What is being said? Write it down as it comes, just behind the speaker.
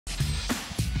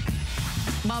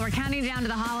Well, we're counting down to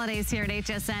the holidays here at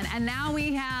HSN, and now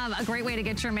we have a great way to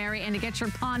get your Merry and to get your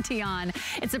Ponte on.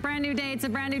 It's a brand new day, it's a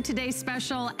brand new Today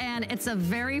special, and it's a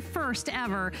very first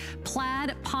ever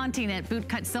plaid Ponte knit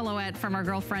bootcut silhouette from our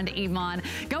girlfriend Iman.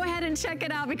 Go ahead and check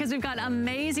it out because we've got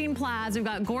amazing plaids, we've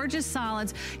got gorgeous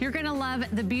solids. You're gonna love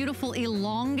the beautiful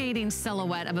elongating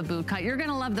silhouette of a bootcut. You're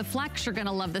gonna love the flex, you're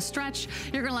gonna love the stretch,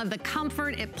 you're gonna love the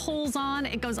comfort. It pulls on,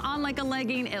 it goes on like a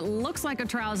legging, it looks like a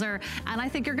trouser, and I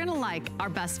think you're gonna like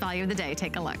our best value of the day.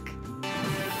 Take a look.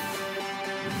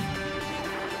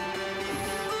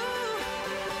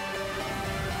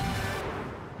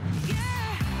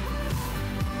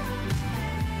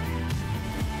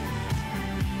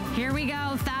 Here we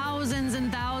go. Thousands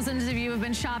and thousands of you have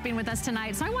been shopping with us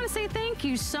tonight. So I want to say thank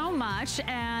you so much.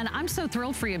 And I'm so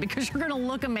thrilled for you because you're going to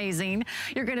look amazing.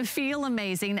 You're going to feel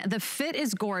amazing. The fit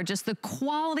is gorgeous. The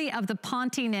quality of the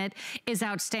Ponte knit is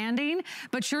outstanding.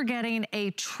 But you're getting a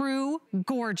true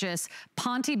gorgeous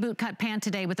Ponte bootcut pant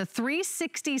today with a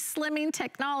 360 slimming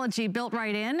technology built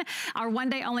right in. Our one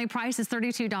day only price is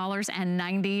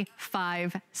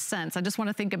 $32.95. I just want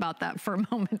to think about that for a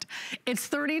moment. It's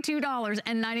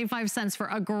 $32.95 for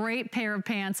a great pair of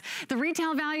pants. The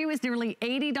retail value is nearly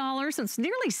 $80, so it's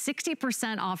nearly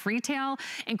 60% off retail.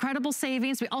 Incredible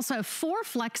savings. We also have 4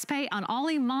 flex pay on all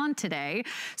Iman today,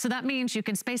 so that means you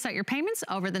can space out your payments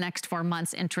over the next 4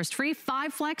 months interest-free.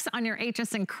 5 flex on your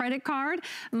HSN credit card.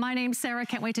 My name's Sarah.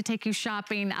 Can't wait to take you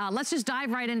shopping. Let's just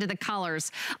dive right into the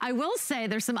colors. I will say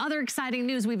there's some other exciting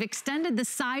news. We've extended the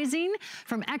sizing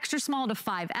from extra small to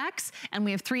 5X, and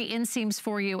we have 3 inseams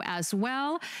for you as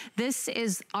well. This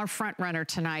is our front runner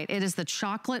tonight. It is the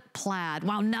chocolate plaid.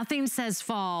 Wow, nothing says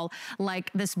fall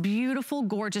like this beautiful,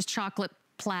 gorgeous chocolate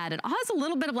plaid. It has a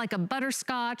little bit of like a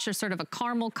butterscotch or sort of a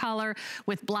caramel color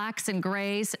with blacks and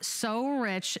grays. So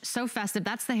rich, so festive.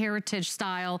 That's the heritage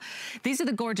style. These are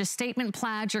the gorgeous statement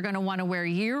plaids you're going to want to wear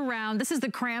year round. This is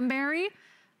the cranberry.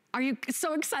 Are you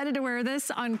so excited to wear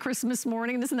this on Christmas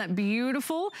morning? Isn't that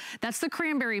beautiful? That's the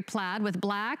cranberry plaid with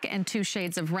black and 2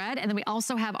 shades of red. And then we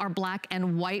also have our black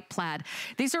and white plaid.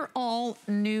 These are all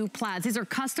new plaids. These are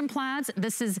custom plaids.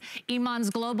 This is Iman's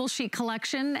Global Chic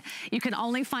collection. You can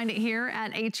only find it here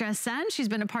at HSN. She's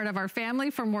been a part of our family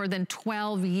for more than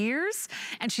 12 years.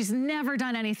 And she's never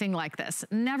done anything like this.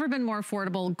 Never been more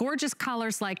affordable. Gorgeous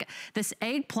colors like this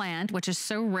eggplant, which is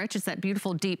so rich. It's that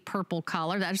beautiful deep purple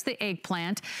color. That's the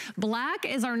eggplant. Black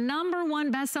is our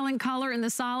 #1 best-selling color in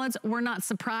the solids. We're not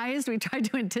surprised. We tried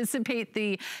to anticipate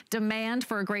the demand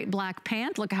for a great black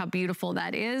pant. Look how beautiful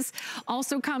that is.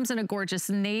 Also comes in a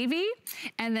gorgeous navy.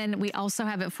 And then we also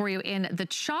have it for you in the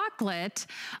chocolate.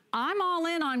 I'm all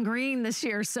in on green this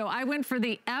year, so I went for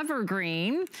the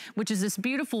evergreen, which is this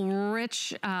beautiful,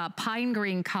 rich pine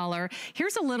green color.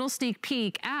 Here's a little sneak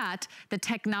peek at the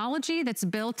technology that's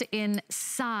built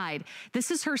inside. This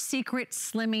is her secret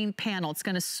slimming panel. It's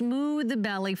gonna smooth the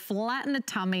belly, flatten the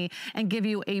tummy, and give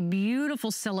you a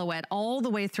beautiful silhouette all the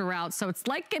way throughout. So it's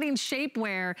like getting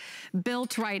shapewear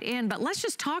built right in. But let's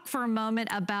just talk for a moment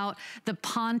about the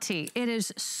Ponte. It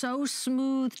is so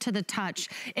smooth to the touch.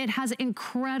 It has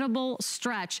incredible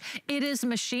stretch. It is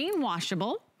machine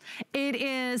washable. It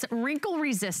is wrinkle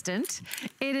resistant.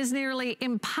 It is nearly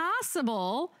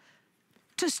impossible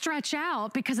to stretch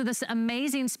out because of this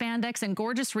amazing spandex and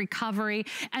gorgeous recovery.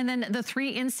 And then the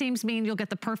 3 inseams mean you'll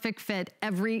get the perfect fit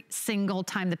every single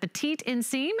time. The petite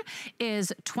inseam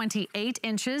is 28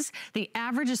 inches. The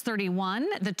average is 31.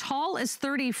 The tall is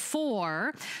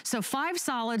 34. So 5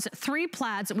 solids, 3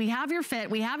 plaids. We have your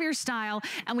fit, we have your style,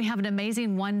 and we have an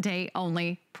amazing one day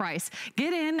only price.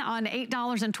 Get in on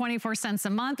 $8.24 a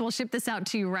month. We'll ship this out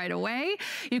to you right away.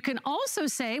 You can also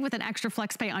save with an extra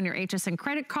flex pay on your HSN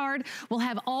credit card. We'll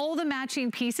have all the matching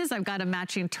pieces. I've got a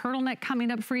matching turtleneck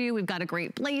coming up for you. We've got a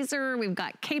great blazer. We've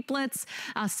got capelets.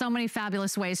 So many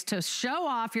fabulous ways to show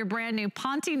off your brand new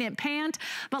Ponte knit pant.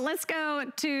 But let's go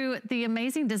to the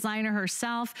amazing designer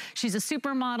herself. She's a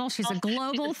supermodel. She's a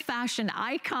global fashion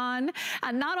icon.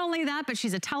 Not only that, but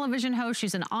she's a television host.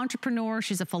 She's an entrepreneur.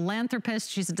 She's a philanthropist.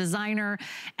 She's a designer,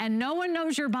 and no one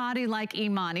knows your body like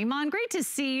Iman. Iman, great to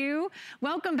see you.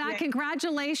 Welcome back. Yeah.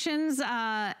 Congratulations.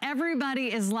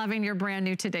 Everybody is loving your brand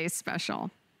new Today's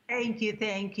Special. Thank you,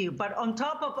 thank you. But on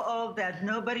top of all that,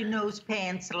 nobody knows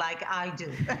pants like I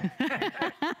do.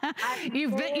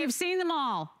 You've seen them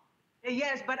all.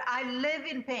 Yes, but I live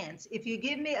in pants. If you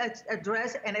give me a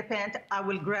dress and a pant, I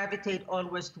will gravitate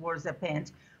always towards the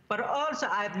pants. But also,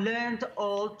 I've learned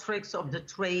all tricks of the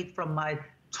trade from my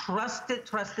trusted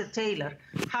tailor,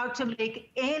 how to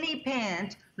make any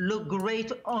pant look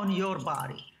great on your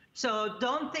body. So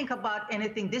don't think about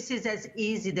anything. This is as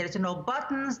easy. There's no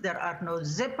buttons. There are no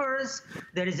zippers.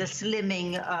 There is a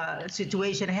slimming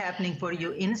situation happening for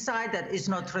you inside that is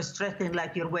not restricting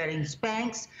like you're wearing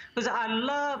Spanx. Because I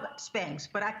love Spanx,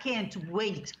 but I can't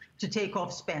wait to take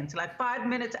off Spanx. Like 5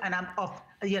 minutes and I'm off,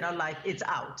 you know, like it's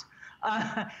out.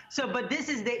 But this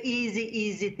is the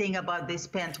easy thing about this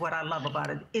pant, what I love about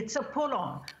it. It's a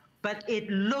pull-on, but it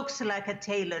looks like a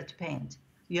tailored pant.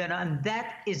 You know, and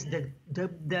that is the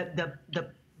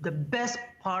best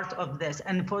part of this.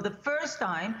 And for the first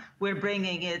time, we're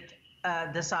bringing it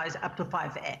the size up to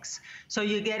 5X. So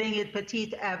you're getting it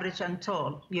petite, average, and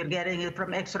tall. You're getting it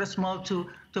from extra small to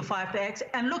 5X.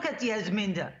 And look at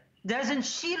Yasminda. Doesn't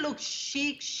she look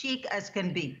chic as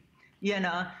can be? You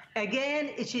know, again,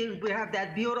 we have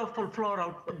that beautiful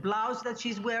floral blouse that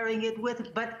she's wearing it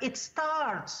with, but it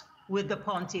starts with the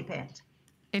Ponte pant.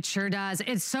 It sure does.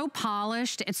 It's so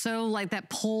polished. It's so like that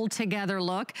pulled together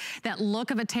look, that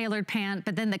look of a tailored pant,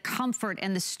 but then the comfort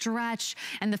and the stretch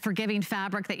and the forgiving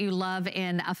fabric that you love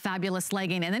in a fabulous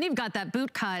legging. And then you've got that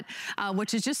boot cut,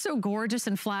 which is just so gorgeous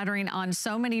and flattering on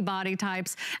so many body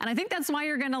types. And I think that's why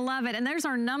you're gonna love it. And there's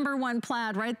our #1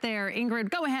 plaid right there.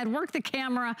 Ingrid, go ahead, work the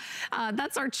camera.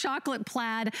 That's our chocolate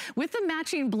plaid with the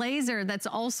matching blazer that's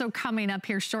also coming up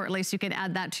here shortly. So you can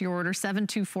add that to your order,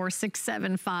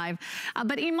 724-675.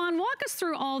 But Iman, walk us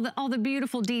through all the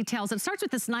beautiful details. It starts with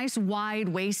this nice wide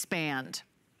waistband.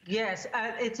 Yes,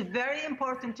 it's very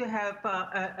important to have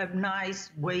a nice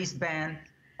waistband,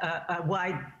 a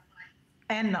wide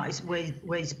and nice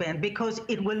waistband, because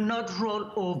it will not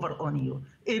roll over on you.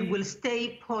 It will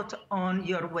stay put on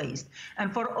your waist.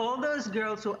 And for all those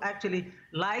girls who actually,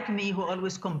 like me, who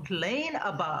always complain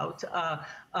about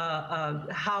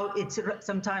how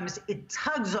sometimes it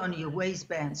tugs on your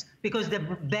waistbands because the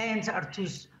bands are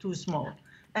too small.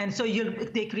 And so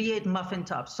they create muffin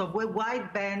tops. So a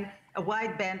wide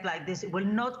band like this, it will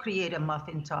not create a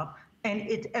muffin top.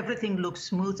 And everything looks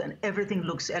smooth and everything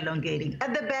looks elongating.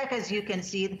 At the back, as you can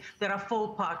see, there are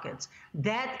 4 pockets.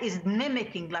 That is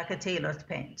mimicking like a tailored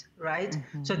pant, right?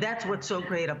 Mm-hmm. So that's what's so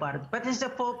great about it. But it's a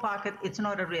 4 pocket, it's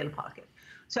not a real pocket.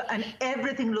 So, and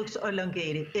everything looks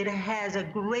elongated. It has a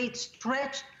great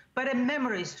stretch, but a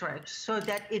memory stretch, so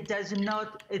that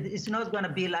it's not gonna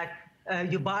be like,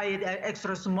 you buy it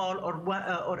extra small or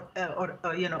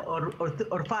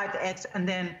 5X, and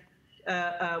then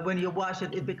when you wash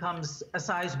it, it becomes a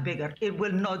size bigger. It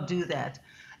will not do that.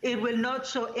 It will not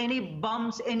show any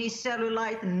bumps, any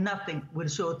cellulite, nothing will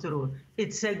show through.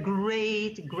 It's a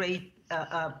great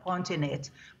Ponte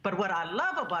knit. But what I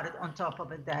love about it on top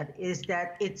of it, is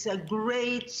that it's a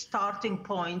great starting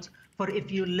point for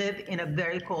if you live in a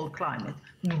very cold climate.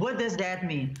 What does that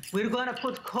mean? We're gonna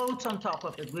put coats on top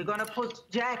of it. We're gonna put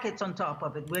jackets on top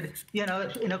of it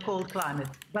in a cold climate.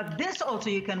 But this also,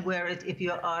 you can wear it if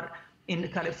you are in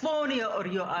California or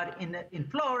you are in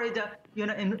Florida,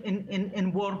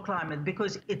 in warm climate,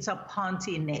 because it's a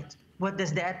Ponte knit. What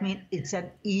does that mean? It's an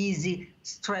easy,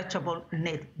 stretchable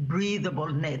knit, breathable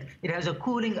knit. It has a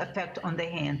cooling effect on the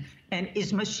hand and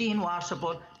is machine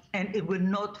washable, and it will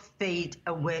not fade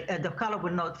away. The color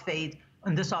will not fade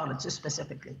on the solids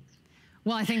specifically.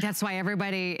 Well, I think that's why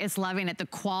everybody is loving it. The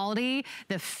quality,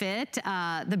 the fit,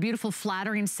 the beautiful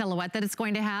flattering silhouette that it's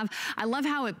going to have. I love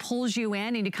how it pulls you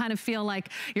in and you kind of feel like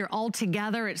you're all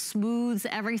together. It smooths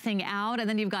everything out. And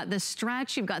then you've got this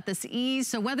stretch, you've got this ease.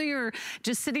 So whether you're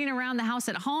just sitting around the house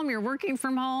at home, you're working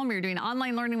from home, you're doing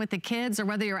online learning with the kids, or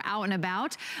whether you're out and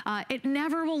about, it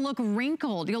never will look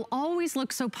wrinkled. You'll always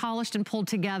look so polished and pulled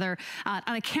together. And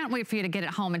I can't wait for you to get it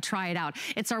home and try it out.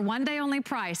 It's our one-day only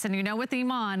price. And you know, with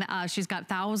Iman, she's got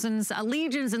thousands,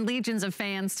 legions and legions of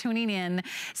fans tuning in.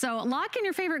 So lock in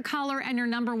your favorite color and your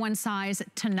 #1 size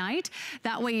tonight.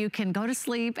 That way you can go to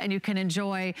sleep and you can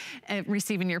enjoy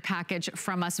receiving your package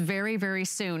from us very, very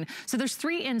soon. So there's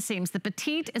 3 inseams. The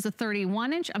petite is a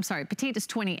 31-inch. I'm sorry, petite is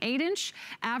 28-inch.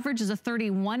 Average is a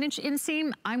 31-inch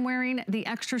inseam. I'm wearing the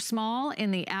extra small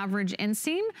in the average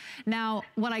inseam. Now,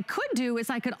 what I could do is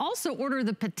I could also order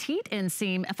the petite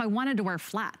inseam if I wanted to wear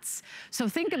flats. So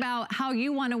think about how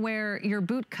you want to wear your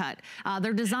boot cut.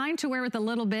 They're designed to wear with a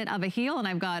little bit of a heel, and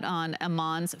I've got on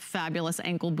Iman's fabulous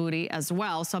ankle booty as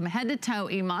well. So I'm head to toe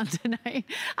Iman tonight.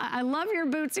 I love your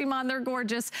boots, Iman. They're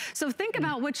gorgeous. So think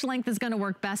about which length is going to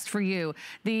work best for you.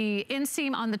 The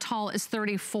inseam on the tall is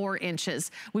 34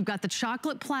 inches. We've got the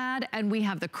chocolate plaid, and we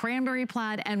have the cranberry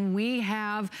plaid, and we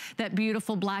have that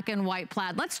beautiful black and white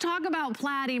plaid. Let's talk about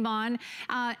plaid, Iman.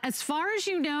 As far as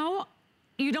you know,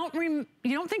 you don't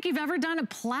think you've ever done a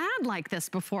plaid like this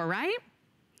before, right?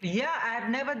 Yeah, I've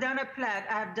never done a plaid.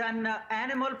 I've done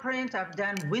animal print, I've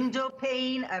done window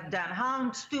pane, I've done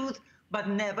houndstooth, but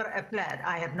never a plaid.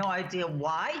 I have no idea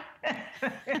why.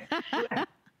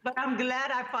 But I'm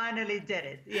glad I finally did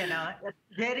it. You know,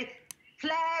 plaid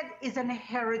is an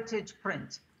heritage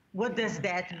print. What does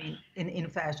that mean in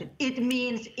fashion? It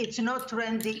means it's not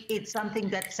trendy. It's something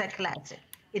that's a classic.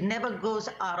 It never goes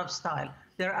out of style.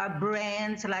 There are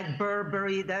brands like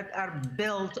Burberry that are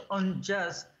built on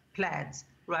just plaids,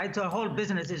 right? So our whole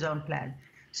business is on plaid.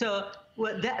 So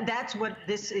that's what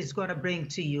this is going to bring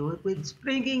to you. It's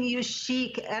bringing you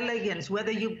chic elegance,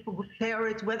 whether you pair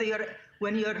it,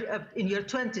 when you're in your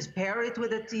 20s, pair it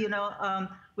with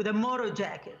with a moto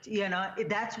jacket. You know,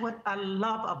 that's what I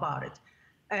love about it.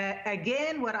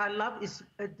 Again, what I love is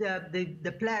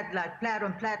the plaid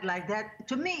on plaid like that.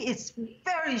 To me, it's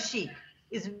very chic.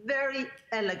 It's very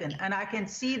elegant, and I can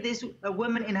see this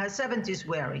woman in her 70s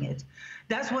wearing it.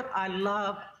 That's what I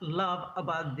love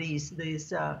about the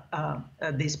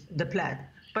plaid.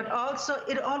 But also,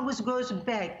 it always goes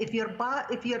back. If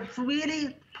you're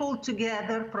really pulled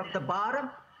together from the bottom,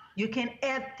 you can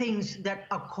add things that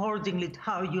accordingly to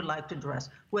how you like to dress.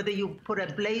 Whether you put a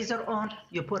blazer on,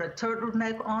 you put a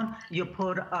turtleneck on, you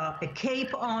put a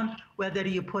cape on, whether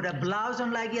you put a blouse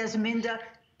on like Yasminda,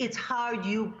 it's how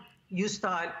you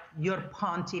style your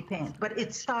ponte pant. But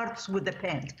it starts with the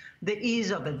pant, the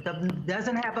ease of it. It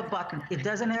doesn't have a button. It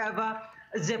doesn't have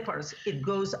zippers. It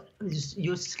goes,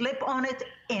 you slip on it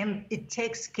and it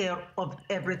takes care of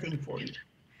everything for you.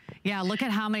 Yeah, look at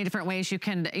how many different ways you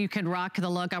can rock the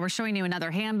look. I was showing you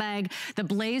another handbag. The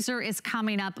blazer is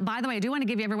coming up. By the way, I do want to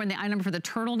give you everyone the item number for the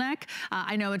turtleneck.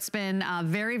 I know it's been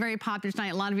very, very popular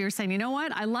tonight. A lot of you are saying, you know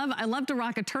what? I love to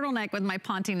rock a turtleneck with my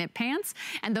ponte knit pants,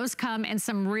 and those come in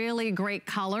some really great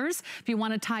colors. If you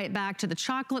want to tie it back to the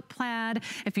chocolate plaid,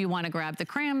 if you want to grab the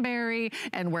cranberry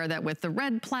and wear that with the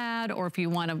red plaid, or if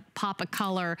you want to pop a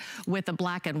color with the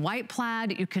black and white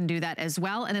plaid, you can do that as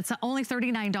well. And it's only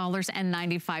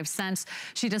 $39.95.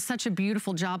 She does such a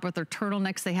beautiful job with her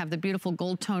turtlenecks. They have the beautiful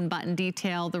gold tone button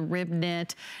detail, the rib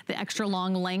knit, the extra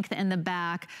long length in the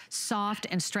back, soft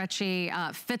and stretchy,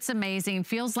 fits amazing,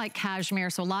 feels like cashmere.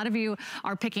 So a lot of you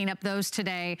are picking up those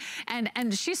today. And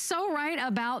she's so right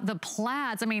about the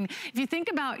plaids. I mean, if you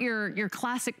think about your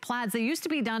classic plaids, they used to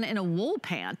be done in a wool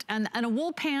pant, and a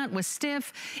wool pant was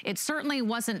stiff. It certainly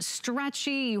wasn't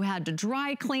stretchy. You had to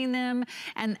dry clean them,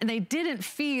 and they didn't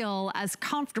feel as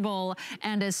comfortable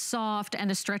and as soft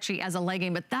and as stretchy as a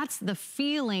legging, but that's the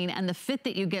feeling and the fit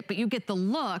that you get, but you get the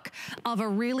look of a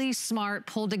really smart,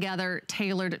 pulled together,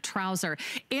 tailored trouser.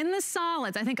 In the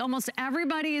solids, I think almost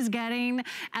everybody is getting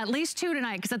at least two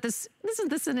tonight, because at this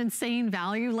is an insane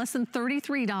value, less than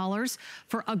 $33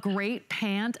 for a great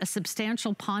pant, a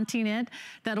substantial ponte knit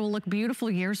that will look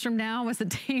beautiful years from now was the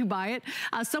day you buy it.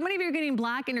 So many of you are getting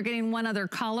black and you're getting one other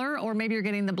color, or maybe you're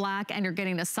getting the black and you're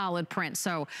getting a solid print.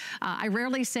 So I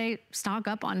rarely say stock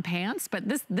up on pants, but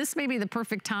this may be the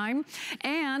perfect time.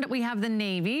 And we have the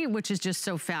navy, which is just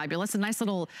so fabulous. A nice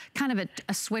little kind of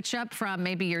a switch up from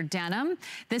maybe your denim.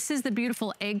 This is the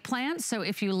beautiful eggplant. So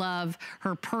if you love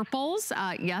her purples,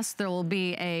 yes, there will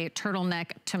be a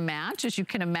turtleneck to match, as you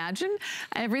can imagine.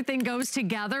 Everything goes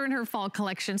together in her fall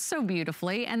collection so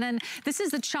beautifully. And then this is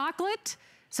the chocolate.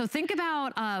 So think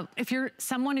about if you're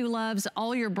someone who loves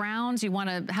all your browns, you want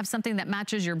to have something that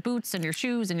matches your boots and your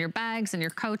shoes and your bags and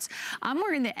your coats. I'm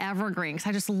wearing the evergreen because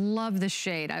I just love this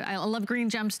shade. I love green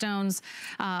gemstones,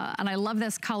 and I love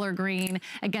this color green.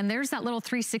 Again, there's that little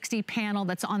 360 panel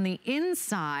that's on the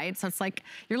inside. So it's like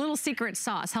your little secret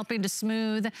sauce, helping to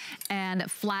smooth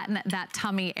and flatten that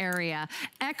tummy area.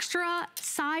 Extra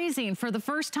sizing for the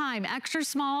first time, extra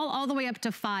small all the way up to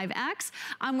 5X.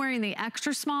 I'm wearing the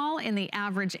extra small in the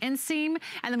average inseam,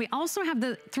 and then we also have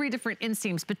the 3 different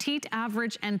inseams, petite,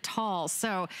 average, and tall.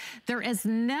 So there is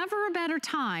never a better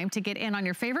time to get in on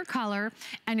your favorite color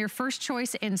and your first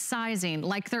choice in sizing,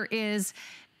 like there is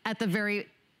at the very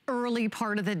early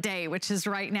part of the day, which is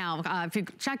right now. If you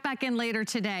check back in later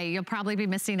today, you'll probably be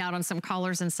missing out on some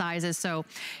colors and sizes. So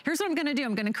here's what I'm gonna do.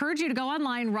 I'm gonna encourage you to go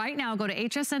online right now, go to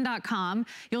hsn.com.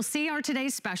 You'll see our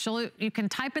today's special. You can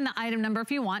type in the item number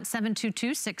if you want,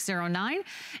 722609.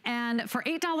 And for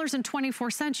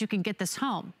 $8.24, you can get this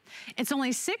home. It's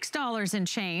only $6 and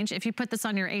change if you put this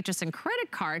on your HSN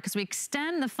credit card, because we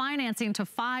extend the financing to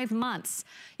 5 months.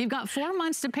 You've got 4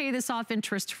 months to pay this off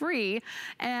interest-free.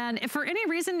 And if for any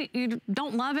reason something, you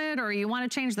don't love it, or you want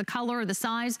to change the color or the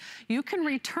size, you can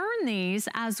return these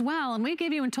as well. And we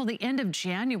give you until the end of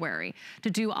January to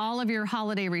do all of your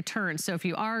holiday returns. So if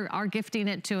you are gifting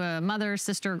it to a mother,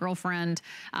 sister, girlfriend,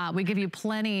 we give you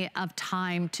plenty of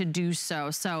time to do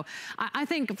so. So I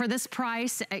think for this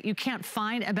price, you can't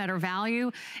find a better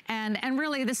value. And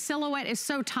really, the silhouette is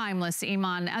so timeless,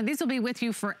 Iman. These will be with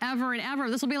you forever and ever.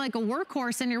 This will be like a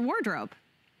workhorse in your wardrobe.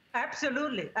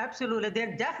 Absolutely, absolutely.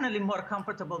 They're definitely more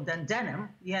comfortable than denim,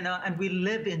 you know, and we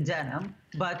live in denim,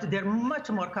 but they're much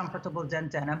more comfortable than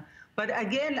denim. But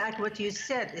again, like what you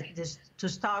said, it is to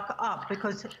stock up,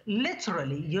 because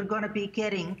literally you're going to be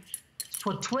getting,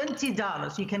 for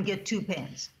 $20, you can get 2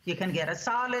 pants. You can get a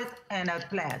solid and a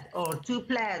plaid, or 2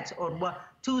 plaids, or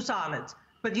 2 solids.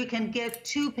 But you can get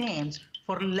 2 pants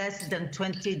for less than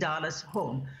 $20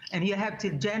 home. And you have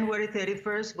till January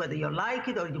 31st, whether you like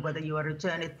it or whether you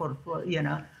return it for you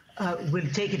know, we'll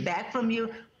take it back from you.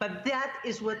 But that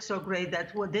is what's so great,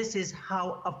 that this is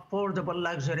how affordable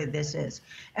luxury this is.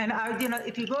 And you know,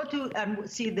 if you go to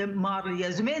see the model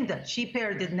Yasminda, she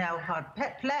paired it now, her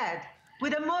plaid,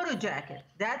 with a moto jacket.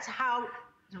 That's how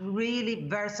really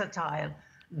versatile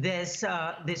this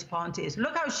ponte is.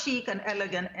 Look how chic and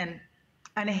elegant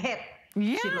and hip.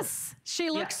 Yes, she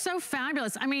looks so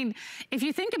fabulous. I mean, if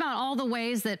you think about all the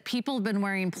ways that people have been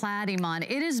wearing plaid, Iman,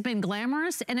 it has been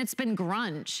glamorous and it's been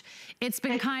grunge. It's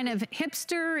been kind of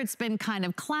hipster, it's been kind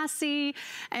of classy,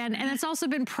 and it's also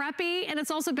been preppy, and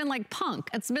it's also been like punk.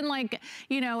 It's been like,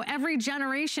 you know, every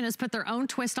generation has put their own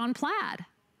twist on plaid.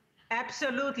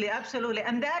 Absolutely, absolutely.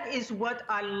 And that is what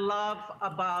I love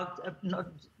about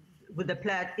with the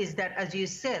plaid, is that, as you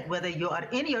said, whether you are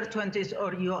in your 20s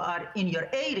or you are in your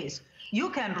 80s, you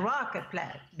can rock a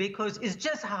plaid, because it's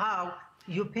just how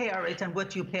you pair it and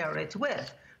what you pair it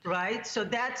with, right? So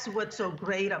that's what's so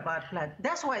great about plaid.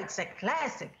 That's why it's a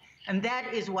classic. And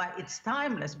that is why it's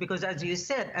timeless, because as you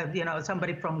said, you know,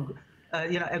 somebody from,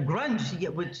 you know, a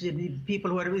grunge, which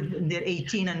people who are in their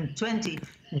 18 and 20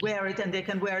 wear it, and they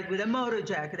can wear it with a moto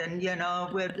jacket, and, you know,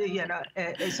 with, you know,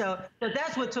 so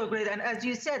that's what's so great. And as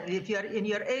you said, if you're in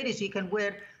your 80s, you can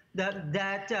wear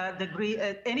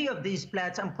any of these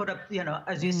plaids and put up, you know,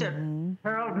 as you said,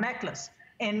 pearl necklace,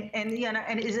 and you know,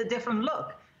 and it's a different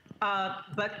look.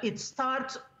 But it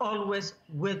starts always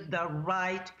with the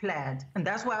right plaid, and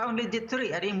that's why I only did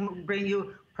 3. I didn't bring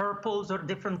you purples or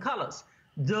different colors.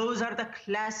 Those are the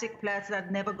classic plaids that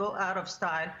never go out of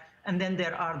style. And then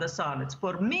there are the solids.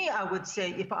 For me, I would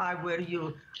say, if I were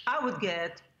you, I would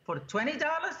get, for $20,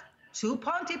 2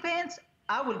 ponte pants.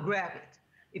 I would grab it.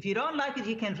 If you don't like it,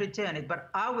 you can return it, but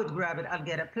I would grab it. I'll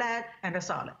get a plaid and a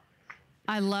solid.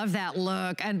 I love that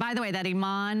look. And by the way, that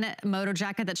Iman moto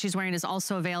jacket that she's wearing is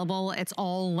also available. It's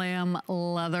all lamb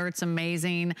leather. It's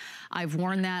amazing. I've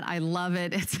worn that. I love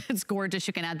it. It's gorgeous.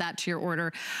 You can add that to your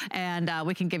order, and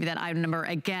we can give you that item number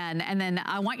again. And then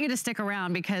I want you to stick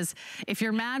around, because if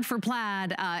you're mad for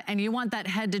plaid and you want that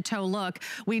head to toe look,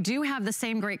 we do have the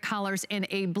same great colors in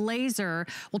a blazer.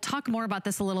 We'll talk more about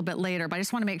this a little bit later, but I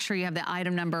just want to make sure you have the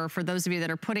item number for those of you that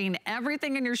are putting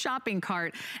everything in your shopping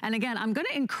cart. And again, I'm going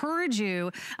to encourage you,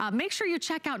 make sure you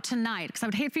check out tonight, because I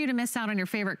would hate for you to miss out on your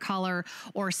favorite color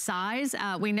or size.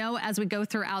 We know as we go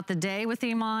throughout the day with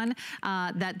Iman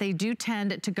that they do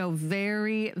tend to go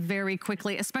very, very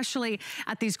quickly, especially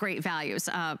at these great values.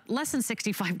 Less than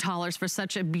 $65 for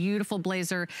such a beautiful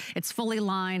blazer. It's fully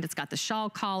lined. It's got the shawl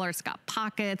collar. It's got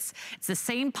pockets. It's the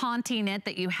same ponte knit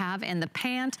that you have in the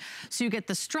pant. So you get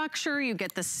the structure, you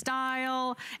get the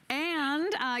style,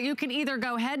 and you can either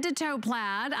go head to toe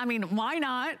plaid. I mean, why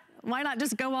not? Why not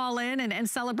just go all in and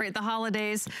celebrate the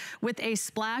holidays with a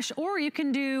splash? Or you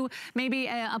can do maybe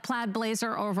a plaid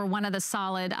blazer over one of the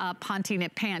solid ponte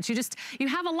knit pants. You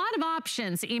have a lot of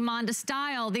options, Iman, to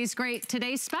style these great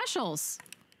today's specials.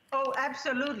 Oh,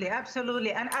 absolutely,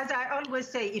 absolutely. And as I always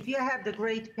say, if you have the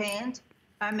great pant,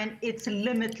 I mean, it's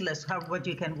limitless what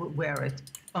you can wear it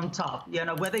on top, you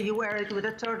know, whether you wear it with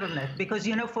a turtleneck. Because,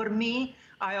 you know, for me,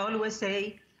 I always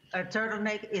say a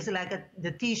turtleneck is like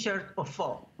the T-shirt of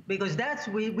fall. Because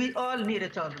we all need a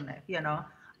turtleneck, you know.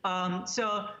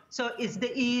 So it's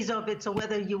the ease of it. So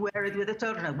whether you wear it with a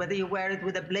turtleneck, whether you wear it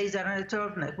with a blazer and a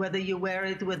turtleneck, whether you wear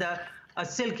it with a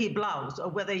silky blouse, or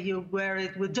whether you wear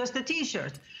it with just a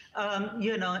T-shirt,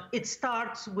 you know, it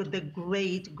starts with the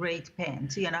great, great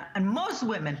pants, you know. And most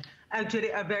women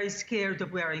actually are very scared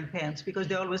of wearing pants, because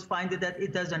they always find that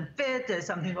it doesn't fit. There's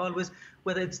something always,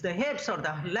 whether it's the hips or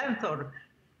the length or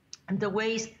the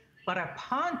waist. But a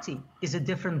ponte is a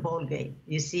different ball game,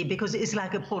 you see, because it's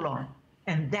like a pull-on.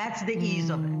 And that's the ease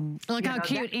of it. Look how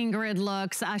cute Ingrid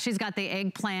looks. She's got the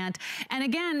eggplant. And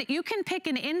again, you can pick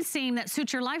an inseam that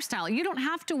suits your lifestyle. You don't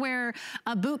have to wear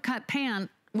a boot cut pant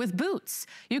with boots.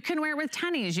 You can wear it with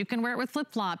tennies. You can wear it with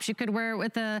flip-flops. You could wear it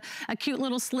with a cute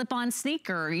little slip-on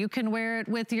sneaker. You can wear it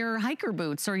with your hiker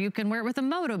boots, or you can wear it with a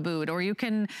moto boot, or you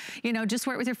can, you know, just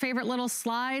wear it with your favorite little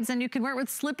slides, and you can wear it with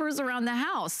slippers around the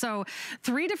house. So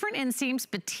 3 different inseams,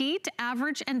 petite,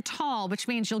 average, and tall, which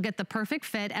means you'll get the perfect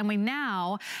fit. And we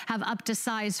now have up to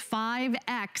size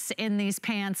 5X in these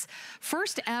pants.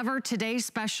 First ever Today's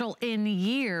Special in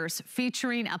years,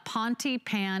 featuring a Ponte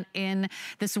pant in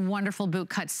this wonderful boot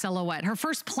cut silhouette. Her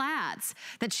first plaids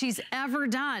that she's ever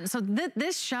done. So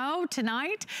this show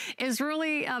tonight is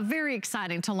really very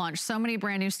exciting to launch so many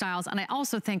brand new styles. And I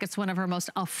also think it's one of her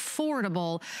most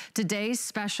affordable Today's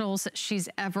Specials she's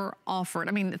ever offered.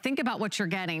 I mean, think about what you're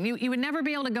getting. You would never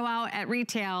be able to go out at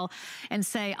retail and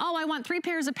say, oh, I want 3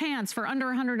 pairs of pants for under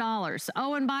 $100.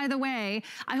 Oh, and by the way,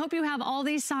 I hope you have all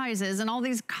these sizes and all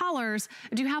these colors.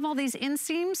 Do you have all these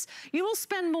inseams? You will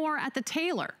spend more at the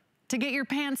tailor to get your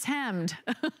pants hemmed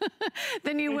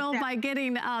than you will by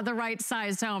getting the right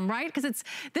size home, right? Because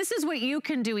this is what you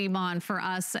can do, Iman, for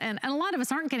us. And a lot of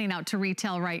us aren't getting out to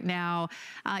retail right now.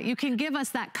 You can give us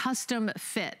that custom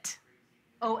fit.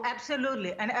 Oh,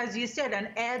 absolutely. And as you said, and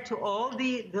add to all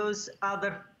those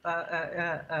other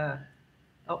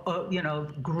you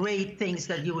know, great things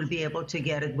that you will be able to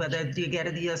get it, whether you get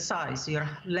it your size, your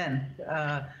length,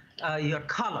 your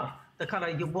color, the color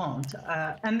you want,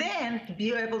 and then to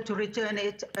be able to return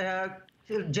it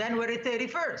till January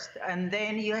 31st, and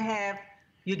then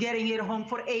you're getting it home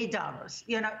for $8.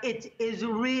 You know, it is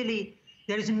really,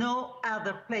 there is no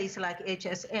other place like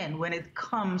HSN when it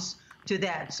comes to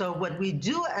that. So what we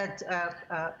do at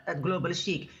Global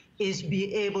Chic is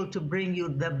be able to bring you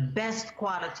the best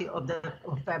quality of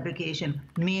fabrication,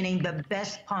 meaning the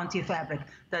best Ponte fabric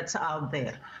that's out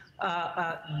there,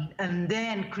 and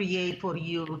then create for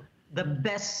you the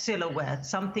best silhouette,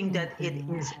 something that it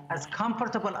is as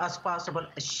comfortable as possible,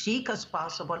 as chic as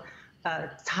possible,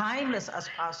 timeless as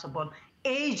possible,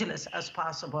 ageless as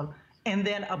possible, and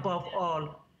then above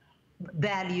all,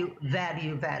 value,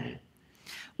 value, value.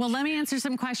 Well, let me answer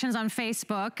some questions on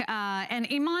Facebook. And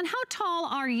Iman, how tall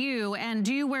are you? And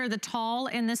do you wear the tall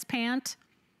in this pant?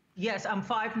 Yes, I'm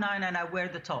 5'9" and I wear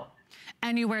the tall.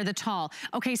 And you wear the tall.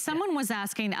 Okay, someone was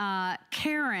asking,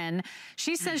 Karen,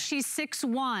 she says she's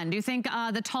 6'1". Do you think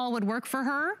the tall would work for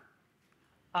her?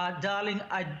 Darling,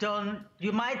 I don't,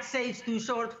 you might say it's too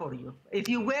short for you. If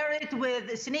you wear it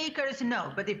with sneakers,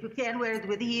 no. But if you can wear it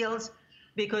with heels,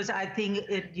 because I think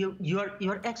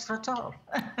you're extra tall.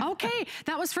 Okay,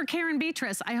 that was for Karen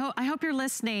Beatrice. I hope you're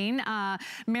listening.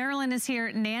 Marilyn is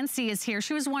here. Nancy is here.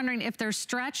 She was wondering if there's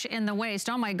stretch in the waist.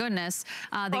 Oh my goodness.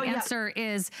 The answer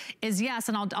is yes.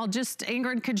 And I'll just,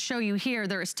 Ingrid could show you here.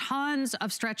 There is tons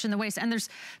of stretch in the waist, and there's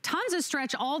tons of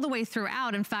stretch all the way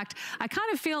throughout. In fact, I kind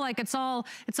of feel like it's all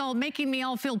making me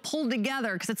all feel pulled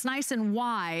together because it's nice and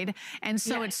wide, and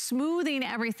so it's smoothing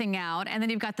everything out. And then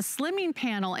you've got the slimming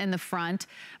panel in the front.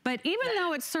 But even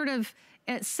though it's sort of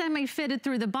semi-fitted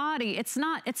through the body, it's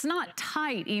not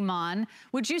tight, Iman.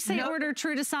 Would you say order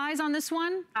true to size on this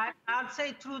one? I'd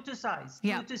say true to size.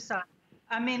 True to size.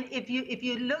 I mean, if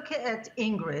you look at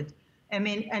Ingrid, I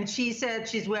mean, and she said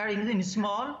she's wearing in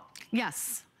small.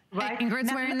 Yes. Right.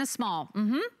 Ingrid's wearing the small.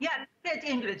 Mm-hmm. Yeah, look at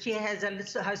Ingrid. She has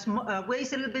her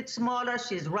waist a little bit smaller.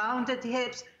 She's rounded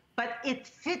hips, but it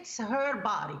fits her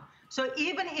body. So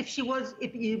even if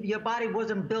your body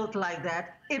wasn't built like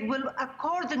that, it will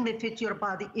accordingly fit your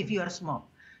body if you are small.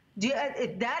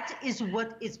 That is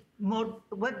what is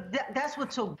that's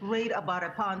what's so great about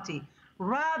a Ponte,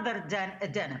 rather than a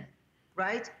denim,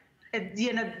 right?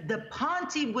 You know, the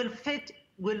Ponte will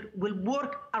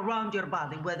work around your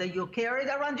body, whether you carry it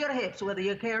around your hips, whether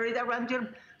you carry it around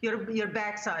your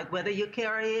backside, whether you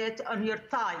carry it on your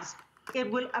thighs. It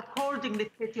will accordingly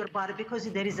fit your body because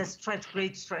there is a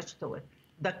great stretch to it.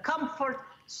 The comfort,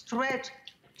 stretch,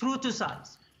 true to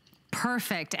size.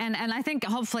 Perfect. And I think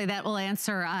hopefully that will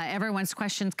answer everyone's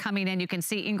questions coming in. You can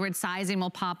see Ingrid's sizing will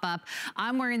pop up.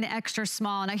 I'm wearing the extra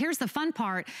small. Now here's the fun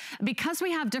part. Because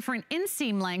we have different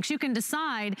inseam lengths, you can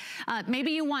decide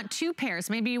maybe you want 2 pairs.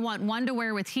 Maybe you want one to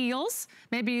wear with heels.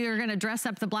 Maybe you're going to dress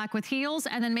up the black with heels.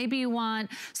 And then maybe you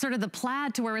want sort of the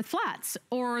plaid to wear with flats,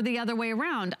 or the other way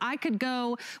around. I could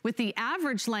go with the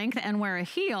average length and wear a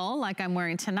heel like I'm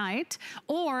wearing tonight,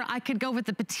 or I could go with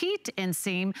the petite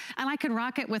inseam and I could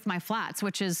rock it with my flats,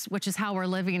 which is how we're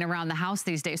living around the house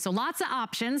these days. So lots of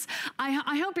options.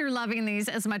 I hope you're loving these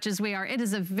as much as we are. It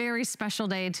is a very special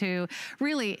day to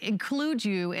really include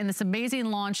you in this amazing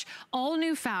launch. All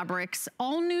new fabrics,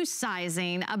 all new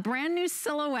sizing, a brand new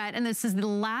silhouette, and this is the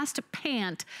last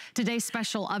pant Today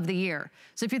Special of the year.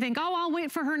 So if you think, oh, I'll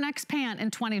wait for her next pant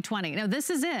in 2020. No, this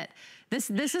is it.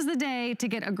 This is the day to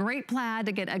get a great plaid,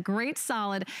 to get a great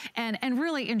solid, and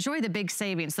really enjoy the big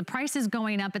savings. The price is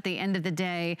going up at the end of the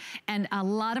day, and a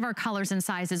lot of our colors and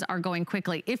sizes are going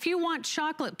quickly. If you want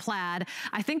chocolate plaid,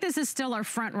 I think this is still our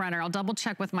front runner. I'll double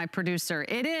check with my producer.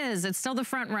 It is. It's still the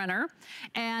front runner,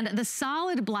 and the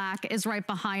solid black is right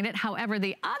behind it. However,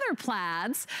 the other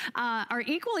plaids are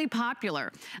equally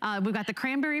popular. We've got the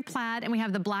cranberry plaid, and we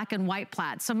have the black and white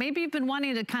plaid. So maybe you've been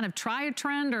wanting to kind of try a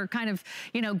trend or kind of,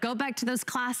 you know, go back to those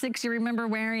classics you remember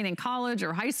wearing in college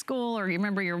or high school, or you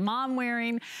remember your mom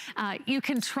wearing. You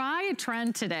can try a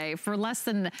trend today for less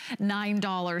than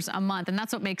 $9 a month, and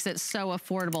that's what makes it so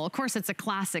affordable. Of course, it's a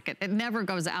classic. It never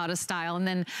goes out of style. And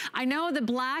then I know the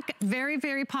black, very,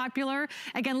 very popular.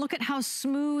 Again, look at how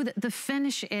smooth the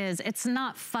finish is. It's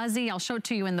not fuzzy. I'll show it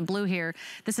to you in the blue here.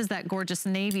 This is that gorgeous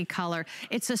navy color.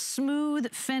 It's a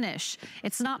smooth finish.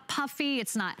 It's not puffy.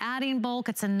 It's not adding bulk.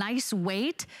 It's a nice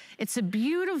weight. It's a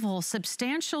beautiful,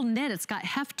 substantial knit. It's got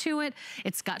heft to it.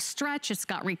 It's got stretch. It's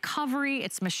got recovery.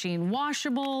 It's machine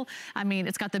washable. I mean,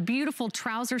 it's got the beautiful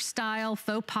trouser style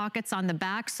faux pockets on the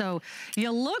back. So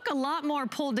you look a lot more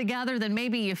pulled together than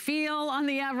maybe you feel on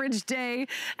the average day.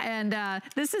 And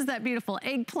this is that beautiful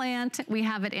eggplant. We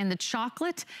have it in the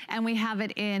chocolate, and we have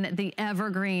it in the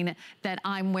evergreen that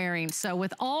I'm wearing. So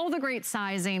with all the great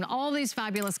sizing, all these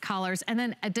fabulous colors, and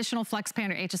then additional FlexPay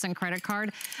or HSN credit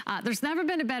card, there's never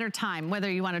been a better time, whether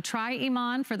you want to try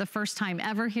Iman for the first time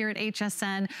ever here at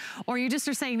HSN, or you just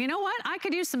are saying, you know what, I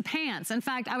could use some pants. In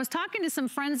fact, I was talking to some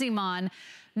friends, Iman,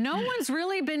 no one's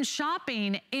really been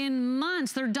shopping in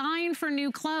months. They're dying for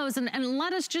new clothes, and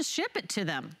let us just ship it to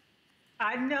them.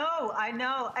 I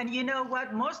know. And you know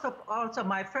what, most of also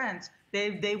my friends,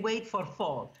 they wait for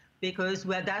fall, because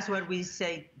that's what we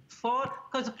say, fall,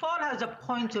 because fall has a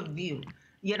point of view.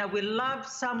 You know, we love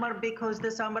summer because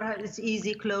the summer has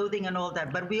easy clothing and all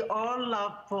that, but we all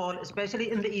love fall,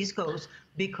 especially in the East Coast,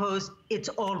 because it's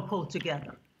all pulled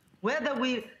together. Whether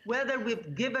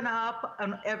we've given up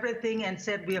on everything and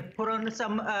said we have put on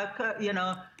some,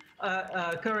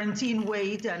 quarantine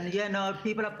weight, and, you know,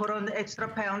 people have put on the extra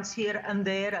pounds here and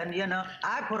there, and, you know,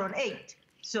 I put on 8.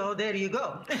 So there you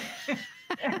go.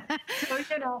 So,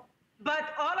 you know,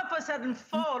 but all of a sudden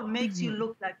fall makes you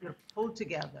look like you're pulled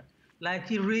together.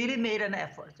 Like you really made an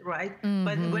effort, right?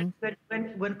 But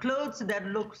when clothes that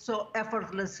look so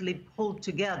effortlessly pulled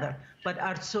together, but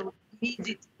are so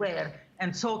easy to wear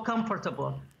and so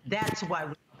comfortable, that's why we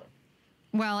love it.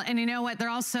 Well, and you know what? They're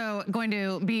also going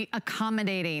to be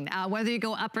accommodating. Whether you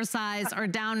go upper size or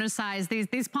downer size,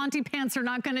 these Ponte pants are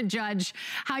not going to judge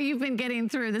how you've been getting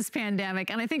through this pandemic.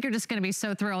 And I think you're just going to be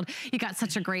so thrilled. You got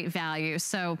such a great value.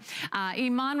 So,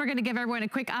 Iman, we're going to give everyone a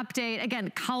quick update.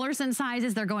 Again, colors and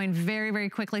sizes, they're going very, very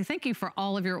quickly. Thank you for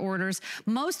all of your orders.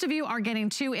 Most of you are getting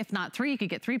 2, if not 3. You could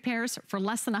get 3 pairs for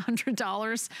less than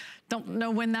 $100. Don't know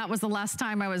when that was the last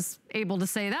time I was able to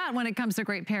say that when it comes to a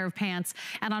great pair of pants.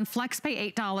 And on FlexPay,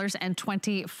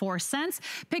 $8.24.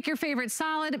 Pick your favorite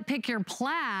solid, pick your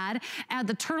plaid, add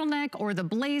the turtleneck or the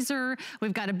blazer.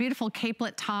 We've got a beautiful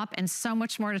capelet top and so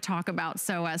much more to talk about.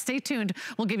 So stay tuned.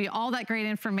 We'll give you all that great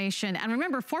information. And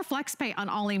remember, for FlexPay on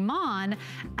all Iman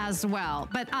as well.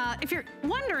 But if you're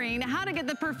wondering how to get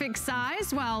the perfect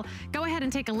size, well, go ahead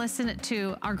and take a listen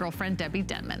to our girlfriend, Debbie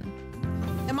Denman.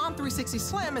 Iman 360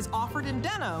 Slim is offered in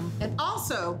denim and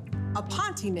also a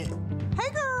Ponte knit. Hey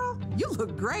girl, you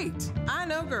look great. I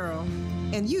know, girl.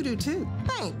 And you do too.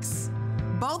 Thanks.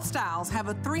 Both styles have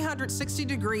a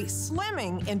 360-degree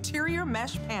slimming interior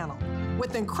mesh panel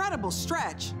with incredible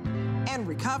stretch and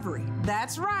recovery.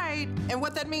 That's right. And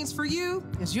what that means for you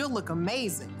is you'll look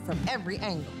amazing from every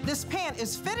angle. This pant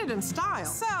is fitted in style,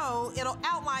 so it'll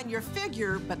outline your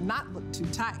figure but not look too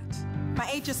tight. My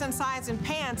HSN size in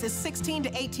pants is 16 to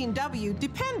 18W,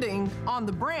 depending on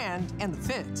the brand and the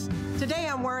fit. Today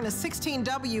I'm wearing a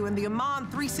 16W in the Iman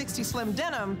 360 Slim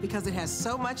denim because it has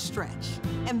so much stretch.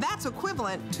 And that's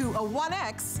equivalent to a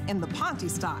 1X in the Ponte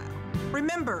style.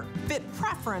 Remember, fit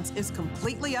preference is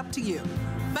completely up to you.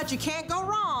 But you can't go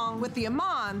wrong with the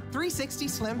Iman 360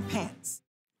 Slim pants.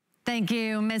 Thank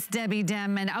you, Miss Debbie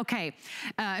Denman. Okay,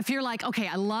 if you're like, okay,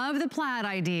 I love the plaid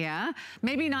idea,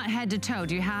 maybe not head to toe.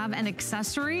 Do you have an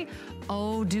accessory?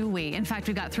 Oh, do we? In fact,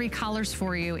 we've got 3 colors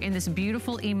for you in this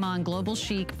beautiful Iman Global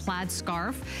Chic plaid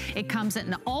scarf. It comes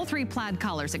in all 3 plaid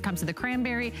colors. It comes in the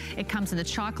cranberry, it comes in the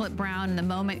chocolate brown. In the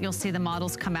moment, you'll see the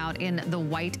models come out in the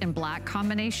white and black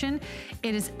combination.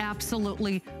 It is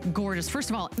absolutely gorgeous. First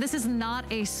of all, this is not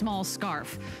a small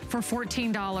scarf for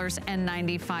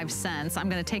 $14.95. I'm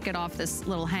gonna take it off this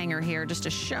little hanger here just to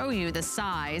show you the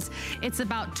size. It's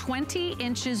about 20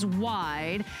 inches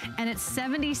wide and it's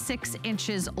 76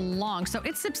 inches long. So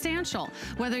it's substantial.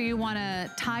 Whether you wanna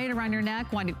tie it around your neck,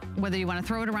 whether you wanna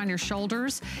throw it around your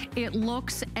shoulders, it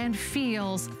looks and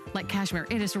feels like cashmere.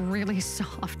 It is really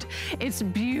soft. It's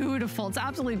beautiful. It's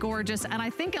absolutely gorgeous. And I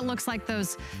think it looks like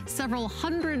those several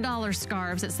 $100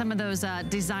 scarves that some of those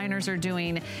designers are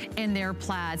doing in their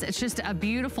plaids. It's just a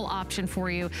beautiful option for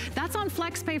you. That's on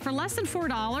FlexPay for less than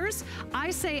 $4. I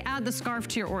say add the scarf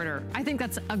to your order. I think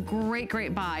that's a great,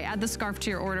 great buy. Add the scarf to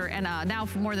your order. And now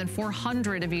for more than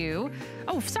 400 of you,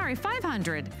 oh, sorry,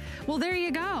 500. Well, there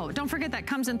you go. Don't forget that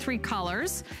comes in 3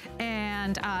 colors.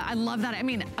 And I love that. I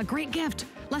mean, a great gift,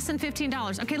 less than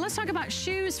 $15. Okay, let's talk about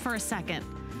shoes for a second.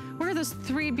 What are those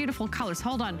 3 beautiful colors?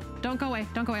 Hold on, don't go away,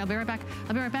 don't go away. I'll be right back.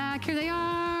 I'll be right back. Here they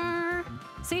are.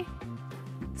 See?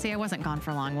 See, I wasn't gone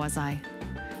for long, was I?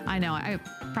 I know, I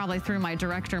probably threw my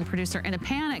director and producer in a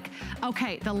panic.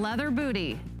 Okay, the leather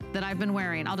bootie that I've been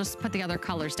wearing. I'll just put the other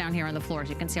colors down here on the floor so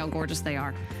you can see how gorgeous they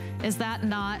are. Is that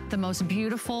not the most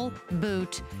beautiful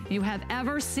boot you have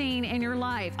ever seen in your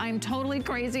life? I'm totally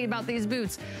crazy about these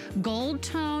boots. Gold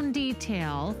tone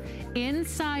detail,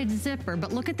 inside zipper,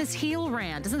 but look at this heel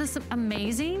rand. Isn't this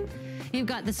amazing? You've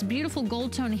got this beautiful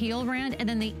gold tone heel rand, and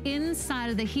then the inside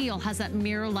of the heel has that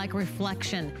mirror-like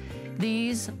reflection.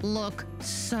 These look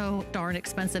so darn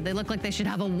expensive. They look like they should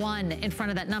have a 1 in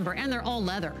front of that number, and they're all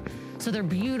leather. So they're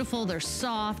beautiful, they're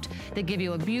soft, they give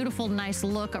you a beautiful, nice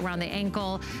look around the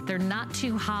ankle. They're not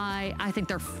too high. I think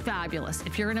they're fabulous.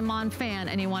 If you're an Iman fan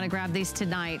and you wanna grab these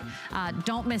tonight,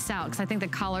 don't miss out, because I think the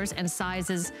colors and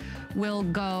sizes will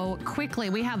go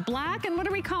quickly. We have black, and what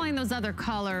are we calling those other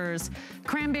colors?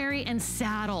 Cranberry and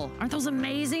saddle. Aren't those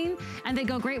amazing? And they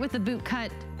go great with the boot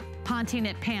cut Ponte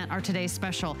knit pant, our today's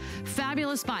special.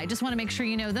 Fabulous buy. Just want to make sure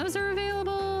you know those are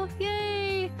available.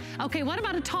 Yay. Okay, what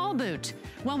about a tall boot?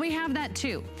 Well, we have that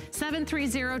too.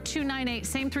 730-298,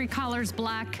 same 3 colors,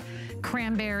 black,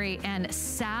 cranberry, and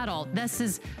saddle. This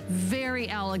is very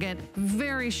elegant,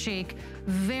 very chic,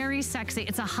 very sexy.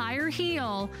 It's a higher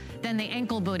heel than the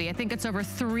ankle bootie. I think it's over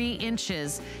 3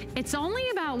 inches. It's only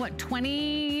about, what,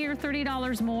 $20 or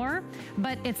 $30 more,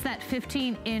 but it's that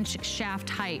 15-inch shaft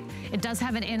height. It does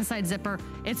have an inside zipper.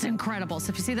 It's incredible. So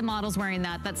if you see the models wearing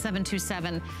that, that's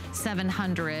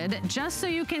 727-700. Just so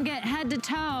you can get head to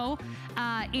toe,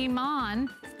 Iman,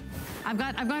 I've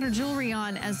got her jewelry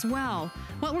on as well.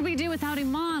 What would we do without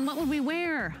Iman? What would we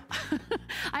wear?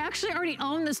 I actually already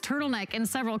own this turtleneck in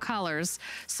several colors,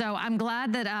 so I'm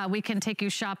glad that we can take you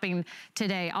shopping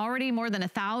today. Already more than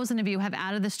 1,000 of you have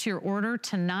added this to your order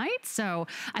tonight, so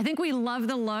I think we love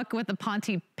the look with the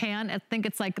Ponte pant. I think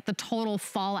it's like the total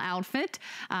fall outfit,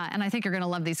 and I think you're gonna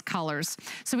love these colors.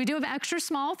 So we do have extra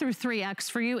small through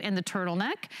 3X for you in the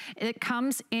turtleneck. It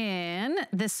comes in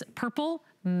this purple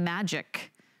magic.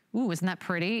 Ooh, isn't that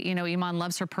pretty? You know, Iman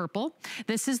loves her purple.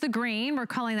 This is the green. We're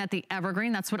calling that the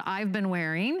evergreen. That's what I've been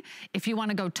wearing. If you want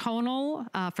to go tonal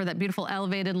for that beautiful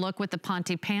elevated look with the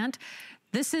Ponte pant,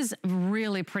 this is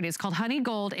really pretty. It's called Honey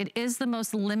Gold. It is the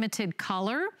most limited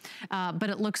color, but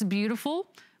it looks beautiful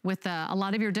with a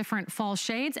lot of your different fall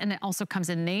shades, and it also comes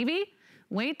in navy.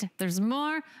 Wait, there's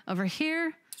more over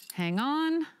here. Hang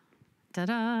on.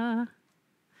 Ta-da.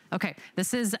 Okay,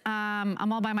 this is,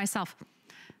 I'm all by myself.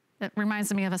 It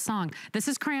reminds me of a song. This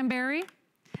is cranberry,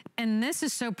 and this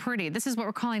is so pretty. This is what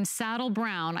we're calling saddle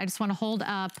brown. I just wanna hold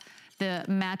up the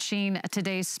matching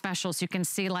today's special so you can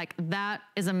see, like, that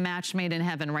is a match made in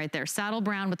heaven right there. Saddle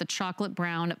brown with the chocolate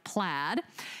brown plaid.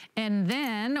 And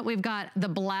then we've got the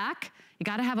black. You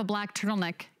gotta have a black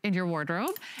turtleneck in your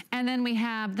wardrobe. And then we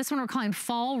have this one we're calling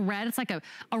fall red. It's like a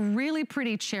really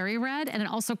pretty cherry red, and it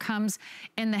also comes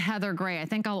in the heather gray. I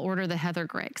think I'll order the heather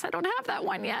gray because I don't have that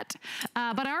one yet.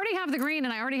 But I already have the green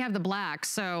and I already have the black.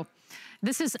 So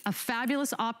this is a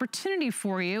fabulous opportunity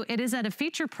for you. It is at a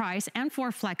feature price and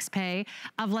for FlexPay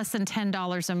of less than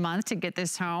 $10 a month to get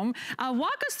this home.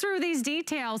 Walk us through these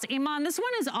details. Iman, this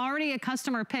one is already a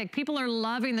customer pick. People are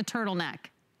loving the turtleneck.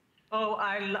 Oh,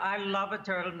 I love a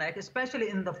turtleneck, especially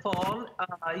in the fall.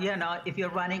 You know, if you're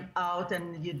running out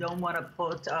and you don't want to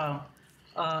put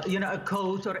you know, a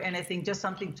coat or anything, just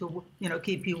something to, you know,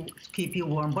 keep you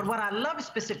warm. But what I love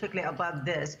specifically about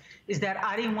this is that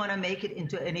I didn't want to make it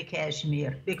into any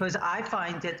cashmere, because I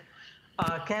find it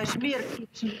cashmere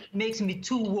makes me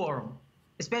too warm,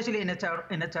 especially in a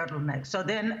turtleneck. So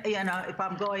then, you know, if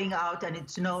I'm going out and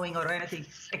it's snowing or anything,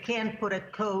 I can't put a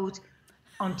coat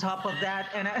on top of that,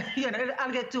 and you know,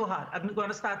 I'll get too hot. I'm going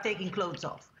to start taking clothes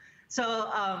off.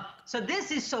 So, so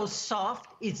this is so soft.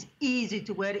 It's easy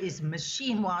to wear. It's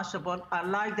machine washable. I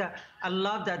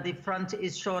love that the front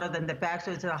is shorter than the back,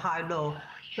 so it's a high-low.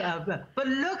 But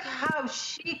look how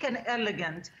chic and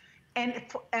elegant and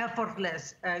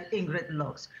effortless Ingrid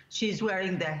looks. She's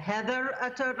wearing the heather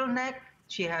turtleneck.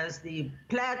 She has the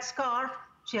plaid scarf.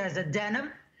 She has a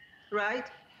denim, right?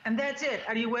 And that's it.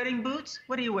 Are you wearing boots?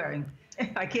 What are you wearing?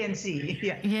 I can't see.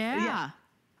 Yeah.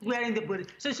 Wearing the booty.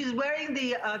 So she's wearing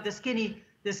the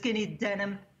skinny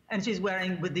denim, and she's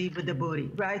wearing with the booty,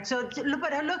 right? So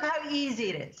look how easy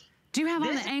it is. Do you have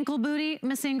on the ankle booty,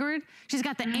 Miss Ingrid? She's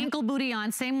got the ankle booty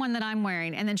on, same one that I'm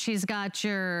wearing, and then she's got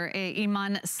your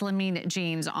Iman slimming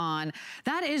jeans on.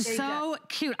 That is so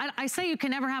cute. I say you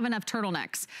can never have enough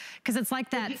turtlenecks, because it's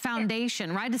like that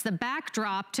foundation, right? It's the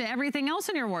backdrop to everything else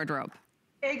in your wardrobe.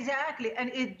 Exactly, and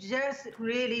it just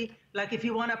really, like, if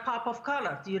you want a pop of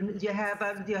color, you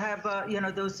have you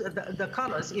know, those the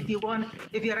colors. If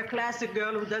you're a classic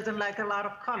girl who doesn't like a lot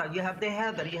of color, you have the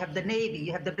heather, you have the navy,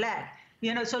 you have the black.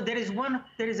 You know, so there is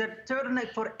a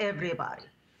turtleneck for everybody.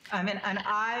 I mean, and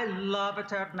I love a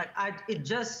turtleneck. It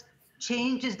just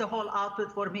changes the whole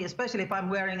outfit for me, especially if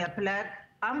I'm wearing a plaid.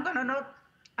 I'm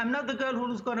not the girl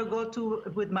who's going to go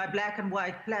with my black and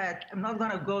white plaid. I'm not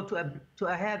going to go to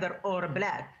a heather or a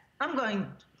black. I'm going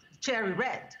cherry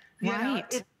red.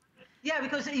 Right. Yeah,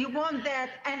 because you want that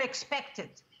unexpected,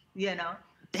 you know.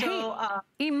 So,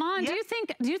 Iman, do you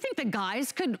think the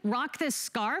guys could rock this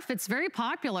scarf? It's very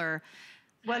popular.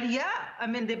 Well, yeah. I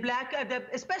mean,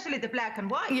 especially the black and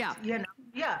white. Yeah. You know.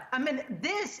 Yeah. I mean,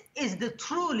 this is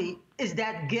truly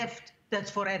that gift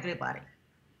that's for everybody.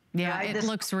 Yeah, right? It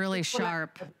looks really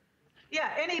sharp.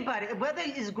 Yeah, anybody, whether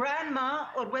it's grandma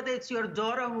or whether it's your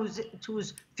daughter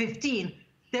who's 15,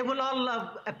 they will all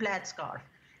love a plaid scarf.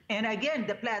 And again,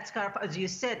 the plaid scarf, as you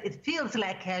said, it feels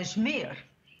like cashmere.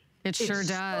 It sure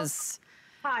does.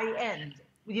 So high end.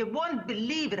 You won't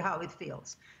believe it how it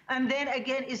feels. And then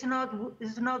again, it's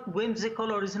not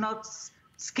whimsical or it's not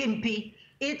skimpy.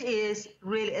 It is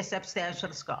really a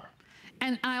substantial scarf.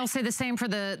 And I'll say the same for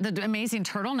the amazing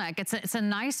turtleneck. It's a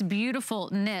nice, beautiful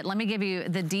knit. Let me give you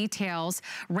the details.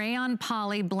 Rayon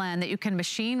poly blend that you can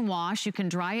machine wash. You can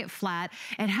dry it flat.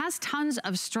 It has tons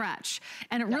of stretch.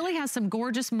 And it really has some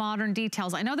gorgeous modern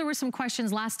details. I know there were some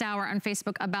questions last hour on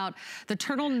Facebook about the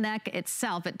turtleneck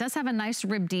itself. It does have a nice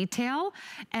rib detail.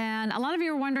 And a lot of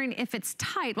you are wondering if it's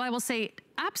tight. Well, I will say,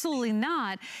 absolutely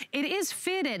not. It is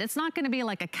fitted. It's not going to be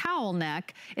like a cowl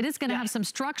neck. It is going to have some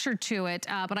structure to it,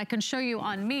 but I can show you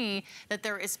on me that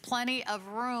there is plenty of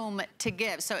room to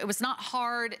give. So it was not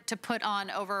hard to put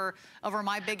on over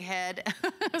my big head.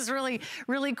 It was really,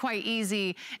 really quite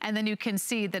easy. And then you can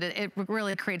see that it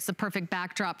really creates the perfect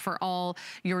backdrop for all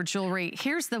your jewelry.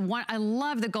 Here's the one. I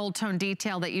love the gold tone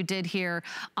detail that you did here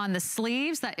on the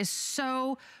sleeves. That is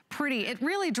so pretty. It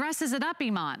really dresses it up,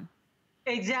 Iman.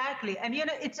 Exactly. And, you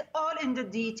know, it's all in the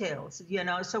details, you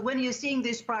know. So when you're seeing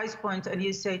this price point and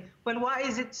you say, well, why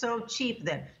is it so cheap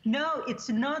then? No, it's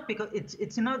not, because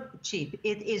it's not cheap.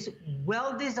 It is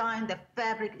well designed. The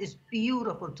fabric is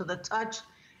beautiful to the touch,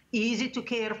 easy to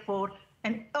care for.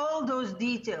 And all those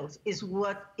details is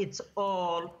what it's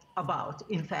all about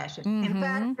in fashion. In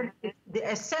fact,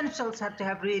 the essentials have to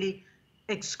have really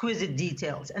exquisite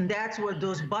details. And that's what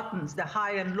those buttons, the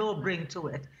high and low, bring to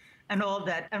it. And all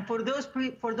that. And for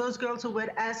those girls who were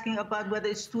asking about whether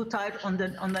it's too tight on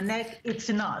the neck, it's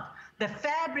not. The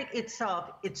fabric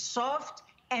itself, it's soft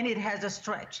and it has a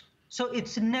stretch. So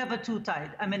it's never too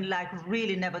tight. I mean, like,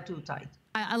 really never too tight.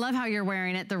 I love how you're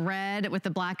wearing it, the red with the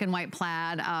black and white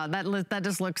plaid. That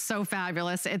just looks so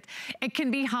fabulous. It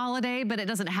can be holiday, but it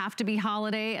doesn't have to be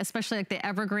holiday, especially like the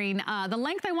evergreen. The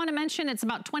length I want to mention, it's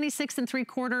about 26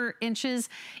 3/4 inches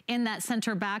in that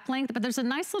center back length, but there's a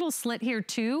nice little slit here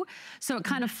too. So it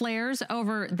kind of flares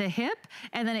over the hip,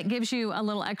 and then it gives you a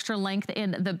little extra length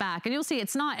in the back. And you'll see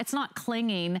it's not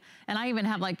clinging. And I even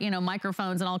have, like, you know,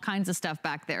 microphones and all kinds of stuff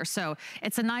back there. So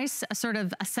it's a nice sort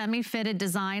of a semi-fitted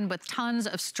design with tons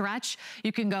tons of stretch.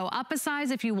 You can go up a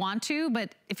size if you want to,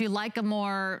 but if you like a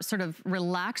more sort of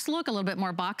relaxed look, a little bit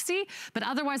more boxy, but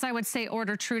otherwise I would say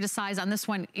order true to size on this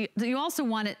one. You also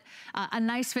want it a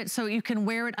nice fit so you can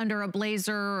wear it under a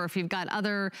blazer, or if you've got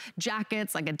other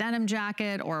jackets like a denim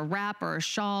jacket or a wrap or a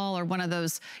shawl or one of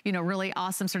those, you know, really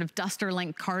awesome sort of duster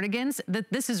length cardigans.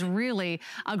 This is really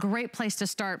a great place to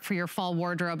start for your fall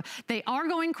wardrobe. They are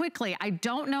going quickly. I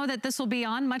don't know that this will be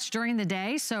on much during the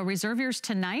day, so reserve yours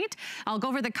tonight. I'll go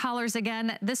over the colors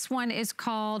again. This one is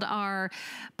called our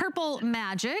Purple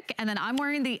Magic, and then I'm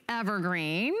wearing the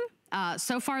Evergreen.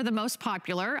 So far the most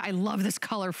popular. I love this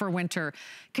color for winter.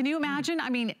 Can you imagine? I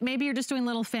mean, maybe you're just doing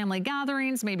little family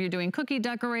gatherings, maybe you're doing cookie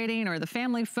decorating or the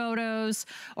family photos,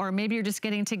 or maybe you're just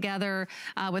getting together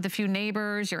with a few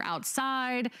neighbors, you're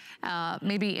outside,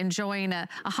 maybe enjoying a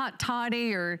hot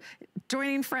toddy or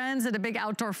joining friends at a big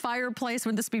outdoor fireplace.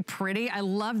 Wouldn't this be pretty? I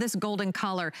love this golden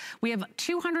color. We have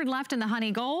 200 left in the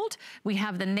honey gold. We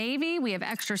have the navy. We have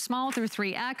extra small through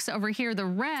 3X. Over here, the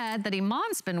red that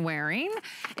Iman's been wearing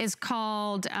is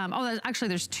called, actually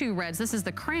there's two reds. This is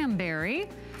the cranberry,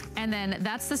 and then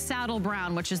that's the saddle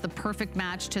brown, which is the perfect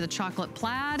match to the chocolate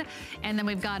plaid. And then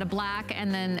we've got a black,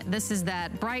 and then this is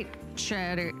that bright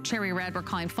cherry red we're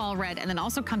calling fall red, and then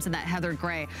also comes in that heather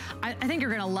gray. I think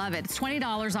you're gonna love it. It's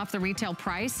 $20 off the retail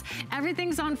price.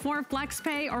 Everything's on 4 flex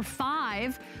pay or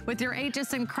 5 with your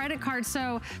HSN credit card.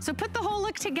 So put the whole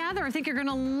look together. I think you're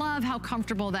gonna love how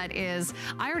comfortable that is.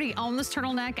 I already own this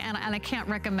turtleneck, and I can't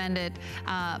recommend it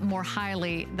more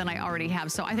highly than I already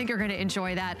have. So I think you're gonna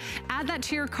enjoy that. Add that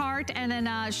to your cart, and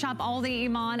then shop all the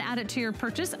Iman, add it to your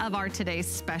purchase of our today's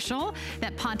special,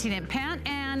 that Ponte knit pant.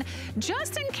 And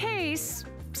just in case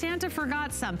Santa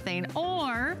forgot something,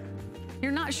 or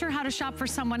you're not sure how to shop for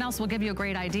someone else, we'll give you a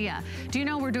great idea. Do you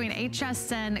know we're doing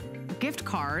HSN gift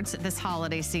cards this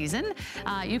holiday season?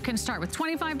 You can start with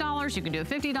 $25. You can do a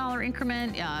 $50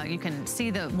 increment. You can see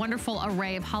the wonderful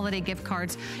array of holiday gift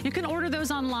cards. You can order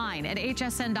those online at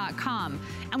hsn.com,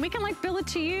 and we can bill it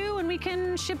to you, and we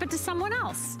can ship it to someone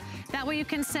else. That way you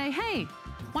can say, hey,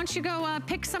 why don't you go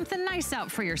pick something nice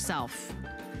out for yourself?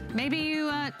 Maybe you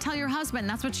tell your husband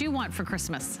that's what you want for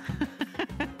Christmas.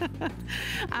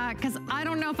 Because I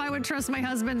don't know if I would trust my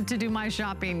husband to do my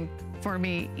shopping for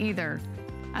me either.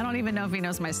 I don't even know if he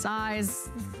knows my size.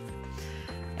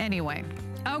 Anyway,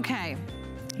 okay.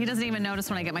 He doesn't even notice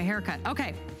when I get my hair cut.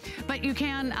 Okay, but you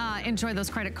can enjoy those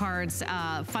credit cards,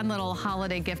 fun little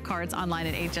holiday gift cards online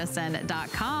at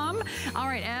hsn.com. All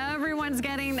right, everyone's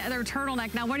getting their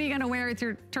turtleneck. Now, what are you gonna wear with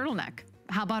your turtleneck?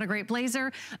 How about a great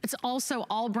blazer? It's also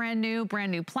all brand new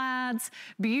plaids,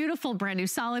 beautiful brand new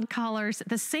solid colors.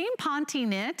 The same Ponte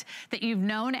knit that you've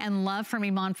known and loved from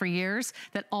Iman for years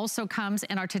that also comes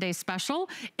in our today's special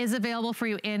is available for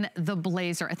you in the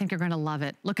blazer. I think you're gonna love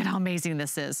it. Look at how amazing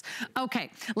this is. Okay,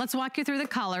 let's walk you through the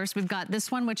colors. We've got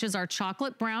this one, which is our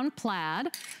chocolate brown plaid.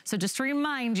 So just to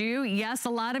remind you, yes, a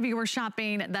lot of you were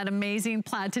shopping that amazing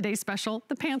plaid today's special.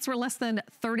 The pants were less than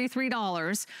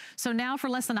 $33. So now for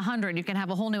less than $100, you can have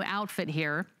a whole new outfit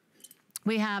here.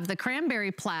 We have the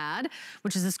cranberry plaid,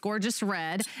 which is this gorgeous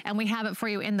red, and we have it for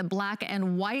you in the black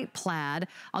and white plaid.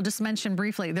 I'll just mention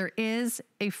briefly, there is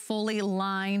a fully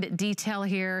lined detail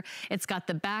here. It's got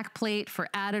the back plate for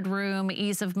added room,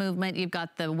 ease of movement. You've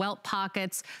got the welt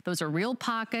pockets. Those are real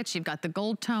pockets. You've got the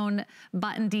gold tone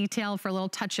button detail for a little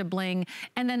touch of bling.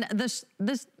 And then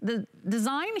the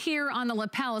design here on the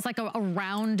lapel is like a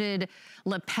rounded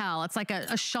lapel. It's like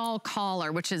a shawl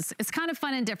collar, which is, it's kind of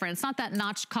fun and different. It's not that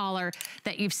notched collar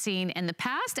that you've seen in the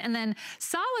past. And then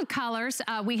solid colors,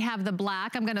 we have the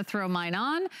black. I'm gonna throw mine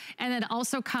on. And it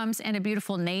also comes in a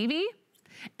beautiful navy.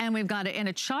 And we've got it in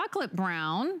a chocolate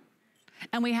brown.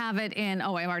 And we have it in,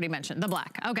 oh, I've already mentioned the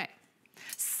black. Okay.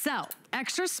 So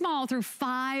extra small through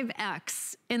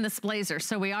 5X in this blazer.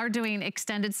 So we are doing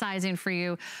extended sizing for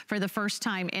you for the first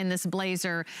time in this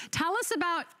blazer. Tell us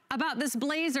about this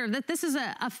blazer, that this is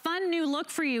a fun new look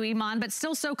for you, Iman, but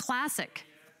still so classic.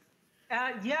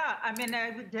 Yeah, I mean,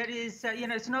 there is, you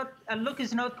know, it's not, a look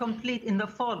is not complete in the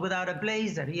fall without a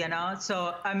blazer, you know?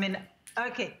 So, I mean,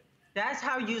 okay, that's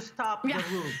how you stop the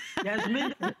room.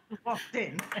 Yasmin walked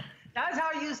in. That's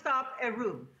how you stop a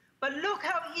room. But look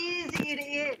how easy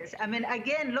it is. I mean,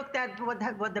 again, look at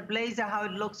what the blazer, how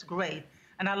it looks great.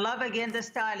 And I love, again, the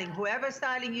styling. Whoever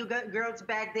styling you girls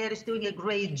back there is doing a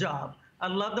great job. I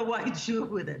love the white shoe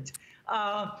with it.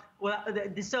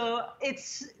 So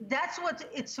that's what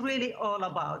it's really all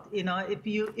about. You know, if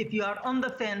you are on the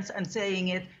fence and saying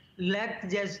it,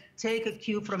 just take a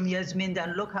cue from Yasmin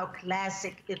and look how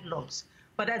classic it looks.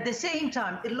 But at the same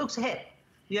time, it looks hip.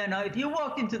 You know, if you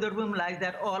walk into the room like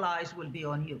that, all eyes will be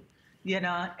on you. you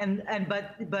know,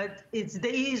 but it's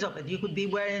the ease of it. You could be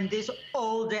wearing this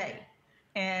all day,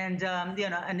 and you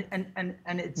know,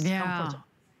 and it's comfortable.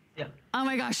 Yeah. Oh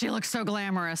my gosh, she looks so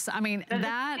glamorous. I mean,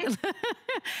 that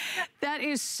that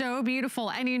is so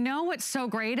beautiful. And you know what's so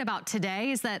great about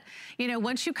today is that, you know,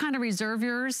 once you kind of reserve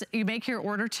yours, you make your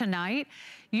order tonight,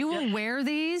 you will wear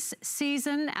these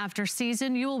season after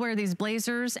season. You will wear these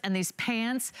blazers and these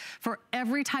pants for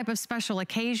every type of special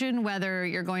occasion, whether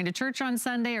you're going to church on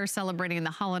Sunday or celebrating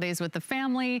the holidays with the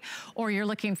family, or you're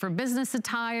looking for business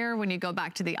attire when you go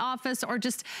back to the office, or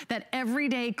just that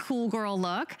everyday cool girl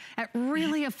look at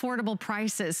really affordable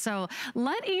prices. So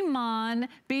let Iman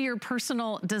be your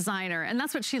personal designer, and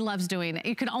that's what she loves doing.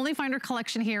 You can only find her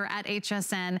collection here at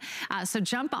HSN. So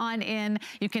jump on in.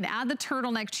 You can add the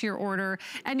turtleneck to your order,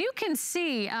 and you can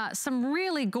see some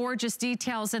really gorgeous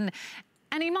details. And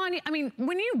Iman, I mean,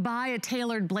 when you buy a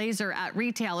tailored blazer at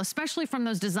retail, especially from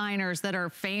those designers that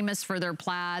are famous for their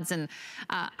plaids, and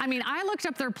I mean, I looked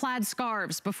up their plaid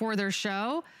scarves before their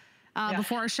show.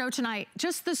 Before our show tonight,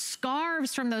 just the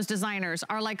scarves from those designers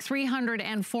are like $300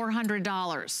 and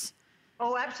 $400.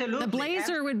 Oh, absolutely. The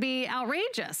blazer would be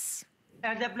outrageous.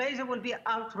 The blazer will be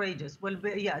outrageous. Will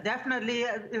be, yeah, definitely.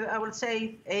 I would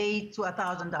say $800 to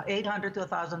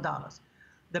 $1,000.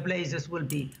 The blazers will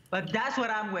be, but that's what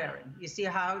I'm wearing. You see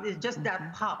how it's just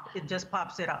that pop. It just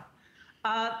pops it up.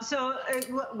 So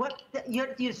what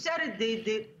you said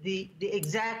it, the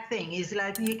exact thing is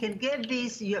like you can get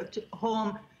these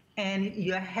home, and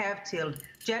you have till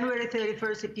January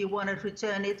 31st if you want to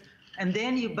return it, and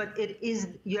then but it is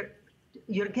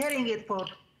you're getting it for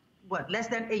what, less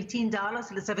than $18,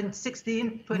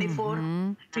 $16,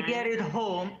 $24 to get it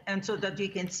home, and so that you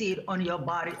can see it on your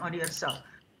body, on yourself.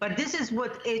 But this is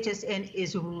what HSN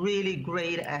is really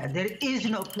great at. There is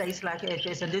no place like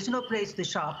HSN. There's no place to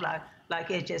shop like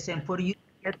HSN for you to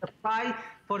get the price,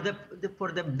 for the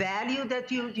value that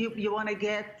you want to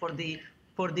get, for the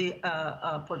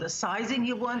sizing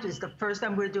you want. It's the first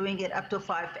time we're doing it up to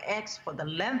 5X. For the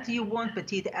length you want,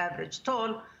 petite, average,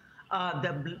 tall.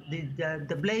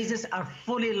 The blazers are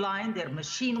fully lined. They're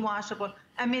machine washable.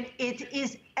 I mean, it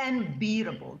is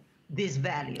unbeatable, this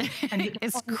value. And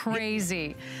it's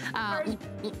crazy. Oh,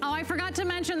 I forgot to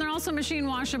mention they're also machine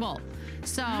washable.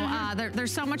 So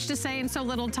there's so much to say in so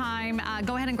little time.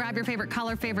 Go ahead and grab your favorite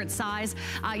color, favorite size.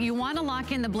 You want to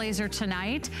lock in the blazer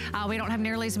tonight. We don't have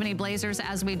nearly as many blazers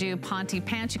as we do Ponte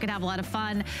pants. You can have a lot of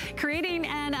fun creating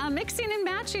and mixing and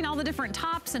matching all the different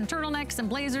tops and turtlenecks and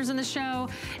blazers in the show.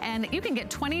 And you can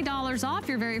get $20 off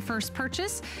your very first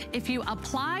purchase if you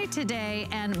apply today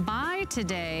and buy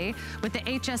today with the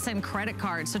HSN credit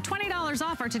card. So $20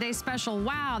 off our today's special.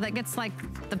 Wow, that gets like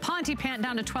the Ponte pant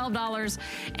down to $12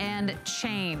 and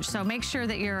change. So make sure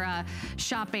that you're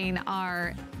shopping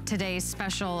our today's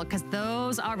special, because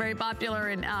those are very popular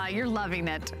and you're loving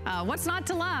it. What's not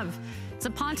to love? It's a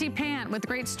Ponte pant with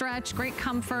great stretch, great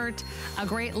comfort, a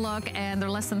great look, and they're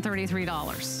less than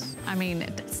 $33. I mean,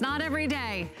 it's not every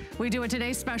day we do a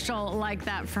today's special like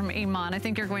that from Iman. I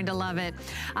think you're going to love it.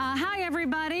 Hi,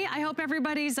 everybody. I hope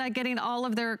everybody's getting all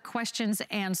of their questions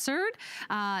answered.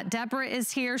 Deborah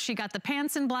is here. She got the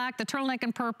pants in black, the turtleneck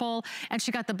in purple, and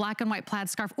she got the black and white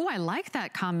plaid scarf. Oh, I like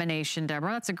that combination,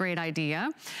 Deborah. That's a great idea.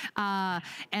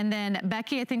 And then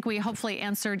Becky, I think we hopefully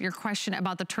answered your question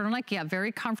about the turtleneck. Yeah,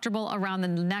 very comfortable around the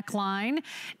neckline.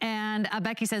 And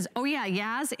Becky says, oh yeah,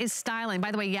 Yaz is styling. By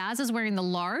the way, Yaz is wearing the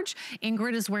large.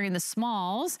 Ingrid is wearing the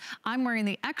smalls. I'm wearing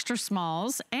the extra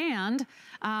smalls. And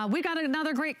we got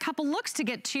another great couple looks to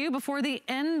get to before the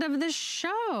end of the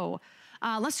show.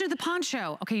 Let's do the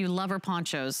poncho. Okay, you love her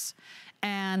ponchos.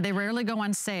 And they rarely go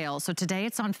on sale. So today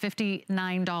it's on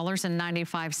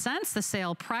 $59.95, the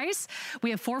sale price. We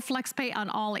have 4 flex pay on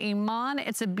all Iman.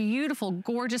 It's a beautiful,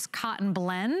 gorgeous cotton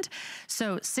blend.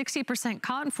 So 60%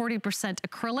 cotton, 40%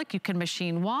 acrylic. You can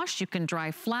machine wash, you can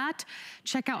dry flat.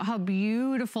 Check out how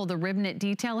beautiful the rib knit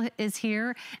detail is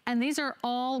here. And these are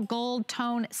all gold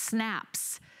tone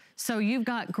snaps. So you've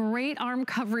got great arm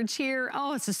coverage here.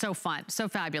 Oh, this is so fun, so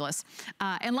fabulous.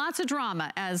 And lots of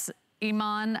drama, as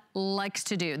Iman likes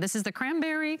to do. This is the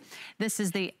cranberry. This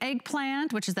is the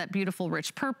eggplant, which is that beautiful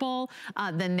rich purple.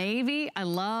 The navy, I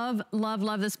love, love,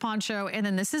 love this poncho. And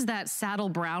then this is that saddle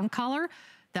brown color.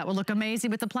 That would look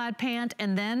amazing with the plaid pant.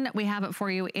 And then we have it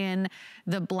for you in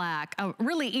the black.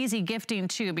 Really easy gifting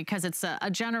too, because it's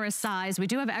a generous size. We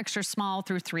do have extra small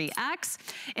through 3X.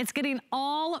 It's getting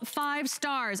all 5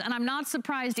 stars. And I'm not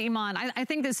surprised, Iman. I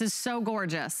think this is so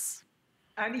gorgeous.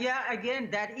 And yeah, again,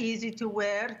 that easy to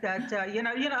wear. That you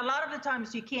know, a lot of the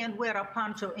times you can't wear a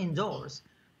poncho indoors,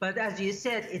 But as you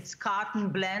said, it's cotton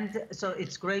blend, so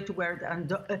it's great to wear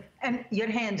it, and your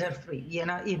hands are free. You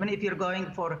know, even if you're going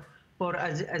for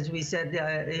as we said,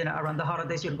 you know, around the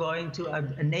holidays, you're going to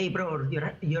a neighbor or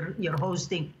you're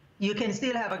hosting, you can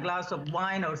still have a glass of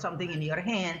wine or something in your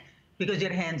hand because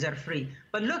your hands are free.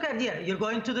 But look at here, you're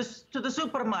going to the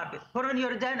supermarket, put on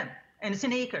your denim and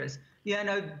sneakers, you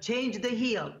know, change the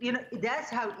heel. You know,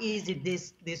 that's how easy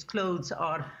these clothes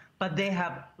are, but they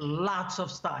have lots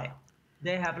of style.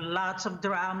 They have lots of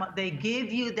drama. They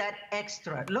give you that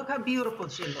extra. Look how beautiful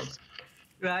she looks,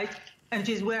 right? And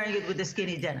she's wearing it with the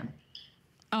skinny denim.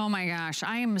 Oh my gosh,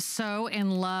 I am so in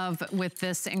love with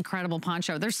this incredible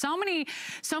poncho. There's so many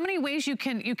ways you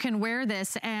can wear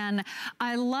this, and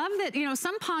I love that, you know,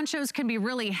 some ponchos can be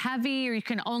really heavy, or you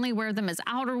can only wear them as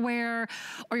outerwear,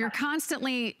 or you're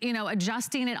constantly, you know,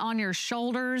 adjusting it on your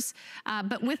shoulders.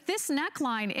 But with this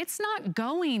neckline, it's not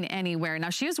going anywhere.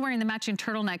 Now, she is wearing the matching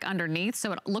turtleneck underneath,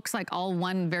 so it looks like all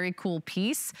one very cool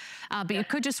piece. But you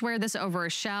could just wear this over a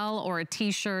shell or a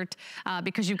t-shirt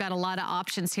because you've got a lot of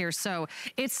options here. So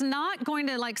it's not going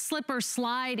to like slip or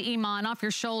slide, Iman, off your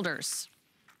shoulders.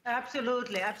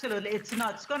 Absolutely, absolutely. It's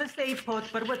not. It's going to stay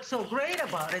put. But what's so great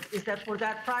about it is that for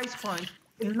that price point,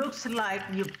 it looks like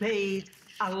you paid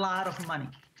a lot of money.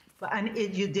 And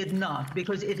you did not,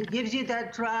 because it gives you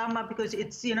that drama, because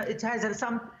it's, you know, it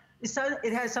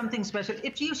has something special.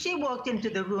 If she walked into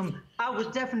the room, I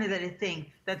would definitely think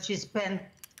that she spent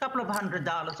a couple of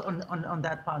 $100s on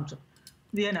that poncho.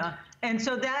 You know, and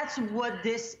so that's what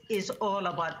this is all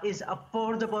about, is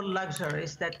affordable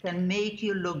luxuries that can make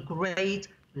you look great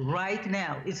right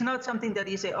now. It's not something that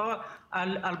you say, oh,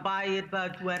 I'll buy it,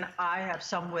 but when I have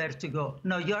somewhere to go.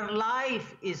 No, your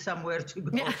life is somewhere to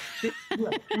go. Yeah.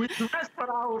 We dress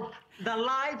for the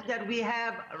life that we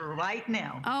have right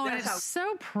now. Oh, and it's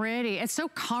so pretty. It's so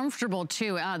comfortable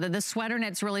too. The sweater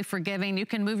knit's really forgiving. You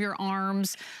can move your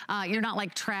arms. You're not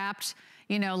like trapped,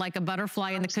 you know, like a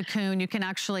butterfly in the cocoon. You can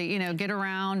actually, you know, get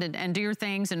around and do your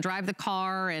things and drive the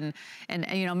car and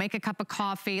you know, make a cup of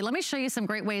coffee. Let me show you some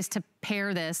great ways to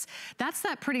pair this. That's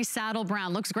that pretty saddle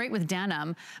brown. Looks great with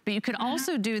denim, but you could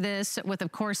also do this with,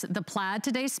 of course, the plaid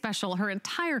Today's Special. Her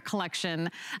entire collection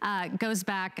goes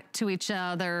back to each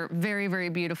other very, very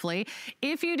beautifully.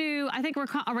 If you do, I think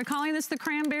are we calling this the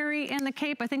cranberry and the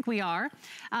cape? I think we are.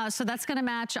 So that's gonna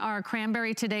match our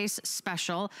cranberry Today's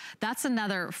Special. That's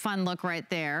another fun look right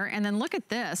there. And then look at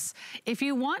this. If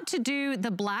you want to do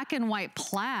the black and white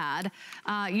plaid,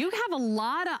 you have a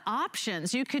lot of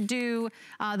options. You could do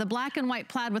the black and white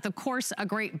plaid with, of course, a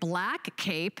great black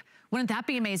cape. Wouldn't that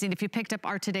be amazing if you picked up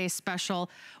our Today's Special?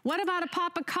 What about a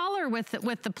pop of color with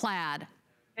the plaid?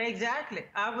 Exactly.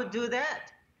 I would do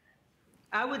that.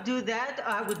 I would do that.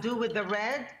 I would do with the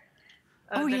red.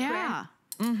 Oh, yeah.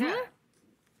 Mm-hmm. Yeah.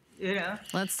 You know.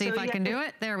 Let's see if I can do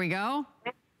it. There we go.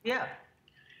 Yeah.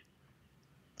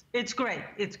 It's great.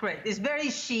 It's great. It's very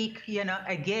chic, you know,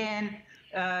 again,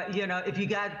 you know, if you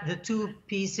got the two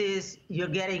pieces, you're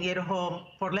getting it home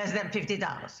for less than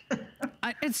 $50.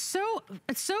 It's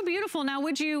so beautiful. Now,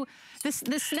 would you, the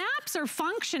snaps are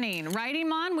functioning, right,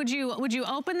 Iman? Would you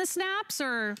open the snaps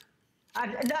or? No,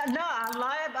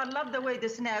 I love the way the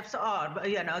snaps are, but,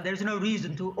 you know, there's no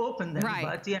reason to open them. Right.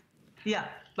 But, yeah.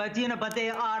 But, you know, but they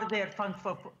are there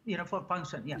for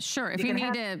function, yeah. Sure, if you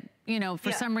need to, you know,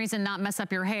 for some reason not mess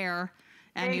up your hair.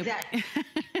 And exactly.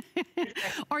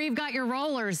 Or you've got your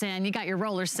rollers in, you got your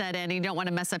roller set in, and you don't want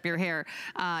to mess up your hair.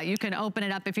 You can open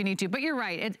it up if you need to. But you're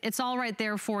right, it's all right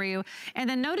there for you. And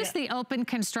then notice the open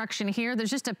construction here.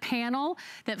 There's just a panel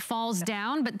that falls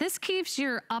down, but this keeps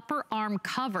your upper arm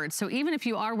covered. So even if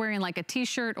you are wearing like a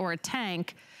t-shirt or a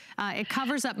tank, it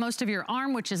covers up most of your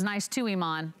arm, which is nice too,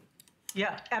 Iman.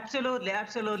 Yeah, absolutely,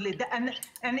 absolutely.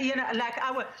 And you know, like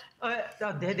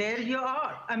there you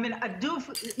are. I mean,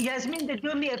 Yasmin,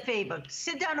 do me a favor.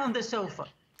 Sit down on the sofa.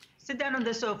 Sit down on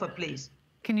the sofa, please.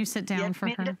 Can you sit down for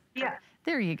her? Yeah.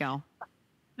 There you go.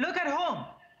 Look at home.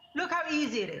 Look how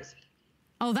easy it is.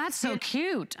 Oh, that's so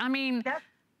cute. I mean.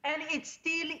 And it's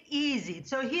still easy.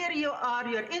 So here you are,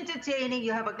 you're entertaining,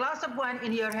 you have a glass of wine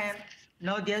in your hand.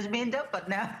 No Jasmine, but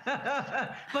now,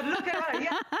 but look at her,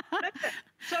 yeah.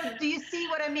 So do you see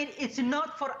what I mean? It's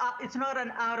not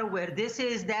an outerwear. This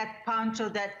is that poncho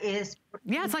that is.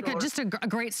 Yeah, it's like just a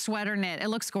great sweater knit. It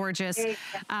looks gorgeous.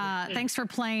 Exactly. Thanks for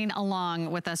playing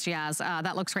along with us, Yaz.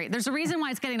 That looks great. There's a reason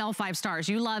why it's getting all 5 stars.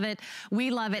 You love it.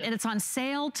 We love it. And it's on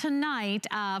sale tonight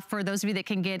for those of you that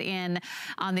can get in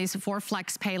on these 4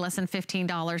 flex pay less than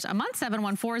 $15 a month,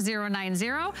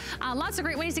 714-090. Lots of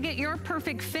great ways to get your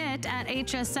perfect fit at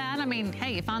HSN. I mean,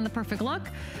 hey, you found the perfect look.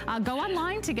 Go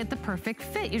online to get the perfect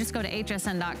fit. You just go to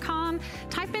hsn.com. hsn.com.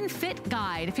 Type in Fit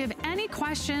Guide. If you have any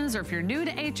questions or if you're new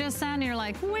to HSN, you're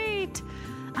like, wait,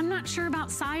 I'm not sure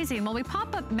about sizing. Well, we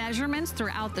pop up measurements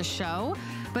throughout the show,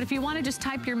 but if you want to just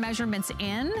type your measurements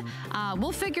in,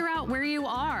 we'll figure out where you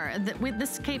are.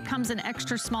 This cape comes in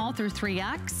extra small through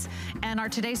 3X, and our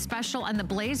today's special and the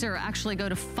blazer actually go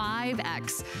to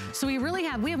 5X. So we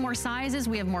have more sizes,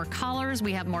 we have more colors,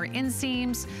 we have more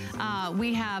inseams,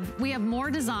 we have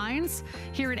more designs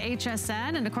here at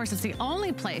HSN, and of course it's the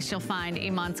only place you'll find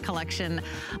Iman's collection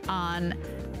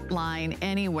online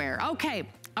anywhere. Okay.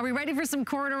 Are we ready for some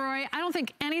corduroy? I don't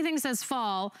think anything says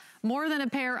fall more than a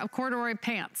pair of corduroy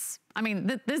pants. I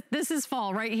mean, this is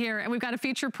fall right here, and we've got a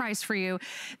feature price for you.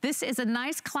 This is a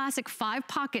nice classic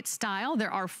 5-pocket style.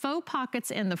 There are faux pockets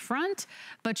in the front,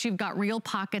 but you've got real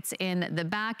pockets in the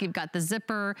back. You've got the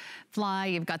zipper fly,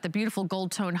 you've got the beautiful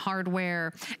gold tone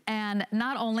hardware, and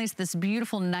not only is this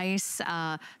beautiful, nice,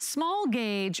 small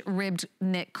gauge ribbed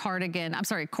knit cardigan, I'm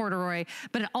sorry, corduroy,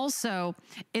 but it also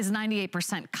is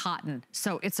 98% cotton,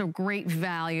 so it's a great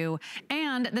value.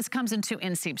 And this comes in 2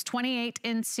 inseams. 28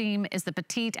 inseam is the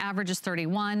petite, average is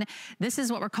 31. This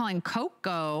is what we're calling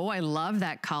cocoa. I love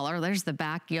that color. There's the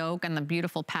back yoke and the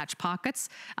beautiful patch pockets.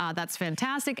 That's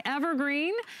fantastic.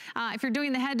 Evergreen. If you're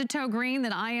doing the head to toe green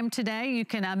that I am today, you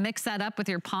can mix that up with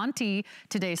your Ponte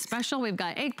today's special. We've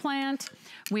got eggplant.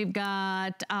 We've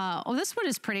got, oh, this one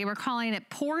is pretty. We're calling it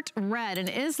port red, and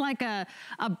it is like a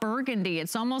burgundy.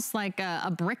 It's almost like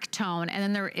a brick tone, and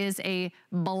then there is a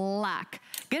black.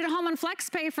 Get it home on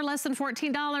FlexPay for less than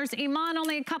 $14. Iman,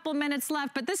 only a couple minutes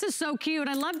left, but this is so cute.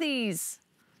 I love these.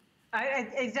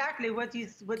 Exactly what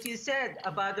you said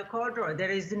about the corduroy. There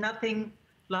is nothing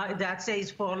like that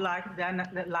says fall like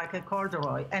a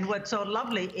corduroy. And what's so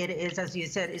lovely it is, as you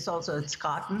said, it's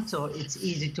cotton, so it's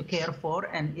easy to care for,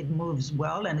 and it moves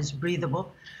well and it's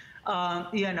breathable.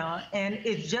 You know, and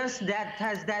it's just that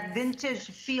has that vintage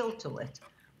feel to it,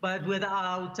 but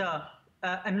without.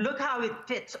 And look how it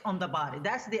fits on the body.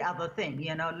 That's the other thing,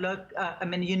 you know. Look, I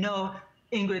mean, you know,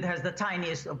 Ingrid has the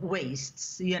tiniest of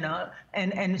waists, you know,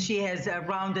 and she has a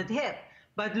rounded hip.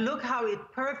 But look how it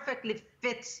perfectly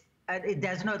fits. It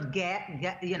does not gap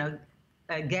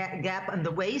on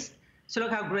the waist. So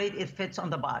look how great it fits on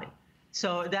the body.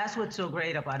 So that's what's so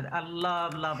great about it. I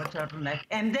love a turtleneck.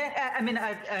 And then, I mean,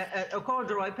 a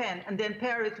corduroy pant, and then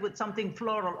pair it with something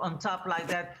floral on top like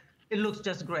that. It looks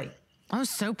just great. Oh,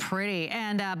 so pretty.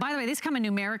 And by the way, these come in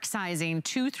numeric sizing,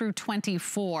 2 through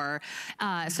 24.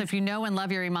 So if you know and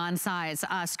love your Iman size,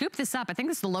 scoop this up. I think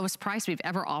this is the lowest price we've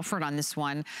ever offered on this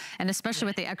one. And especially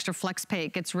with the extra flex pay,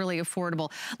 it gets really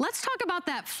affordable. Let's talk about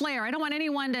that flare. I don't want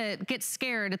anyone to get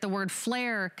scared at the word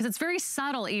flare, because it's very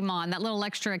subtle, Iman, that little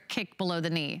extra kick below the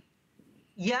knee.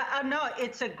 Yeah, no,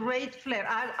 it's a great flare.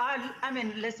 I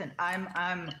mean, listen,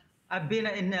 I've been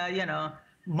in, you know,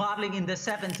 modeling in the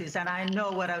 70s, and I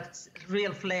know what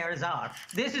real flares are.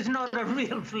 This is not a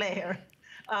real flare.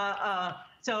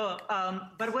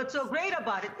 But what's so great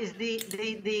about it is it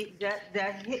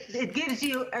gives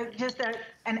you just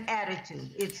an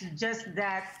attitude. It's just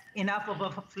that enough of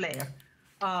a flare.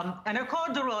 And a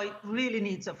corduroy really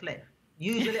needs a flare.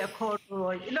 Usually a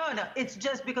corduroy, no, it's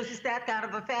just because it's that kind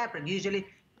of a fabric. Usually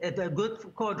the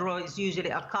good corduroy is usually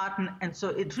a cotton, and so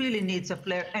it really needs a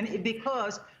flare. And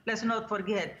because, let's not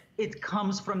forget, it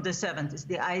comes from the 70s.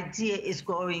 The idea is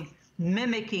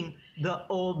mimicking the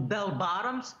old bell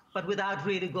bottoms, but without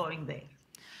really going there.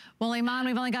 Well, Iman,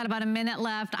 we've only got about a minute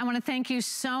left. I want to thank you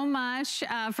so much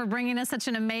for bringing us such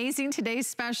an amazing today's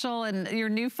special and your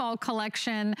new fall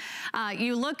collection.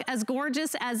 You look as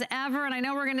gorgeous as ever, and I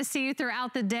know we're going to see you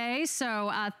throughout the day.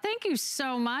 So thank you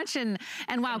so much, and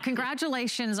wow,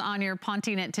 congratulations on your Ponte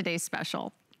Knit today's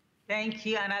special. Thank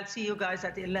you, and I'll see you guys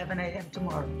at 11 a.m.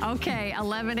 tomorrow. Okay,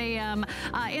 11 a.m.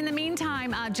 In the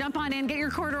meantime, jump on in, get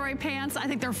your corduroy pants. I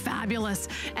think they're fabulous.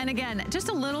 And again, just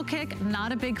a little kick,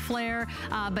 not a big flare,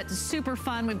 but super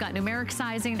fun. We've got numeric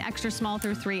sizing, extra small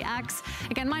through 3X.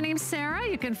 Again, my name's Sarah.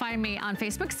 You can find me on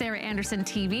Facebook, Sarah Anderson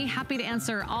TV. Happy to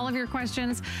answer all of your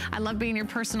questions. I love being your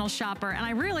personal shopper, and I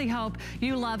really hope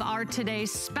you love our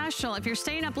today's special. If you're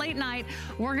staying up late night,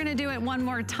 we're gonna do it one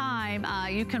more time.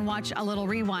 You can watch a little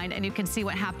rewind, and you can see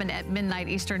what happened at midnight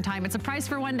Eastern time. It's a price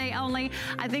for one day only.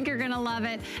 I think you're gonna love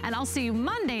it. And I'll see you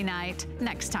Monday night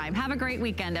next time. Have a great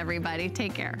weekend, everybody.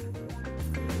 Take care.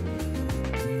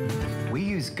 We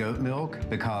use goat milk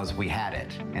because we had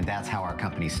it, and that's how our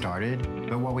company started.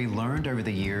 But what we learned over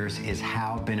the years is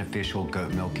how beneficial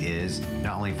goat milk is,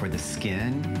 not only for the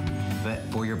skin, but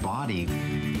for your body.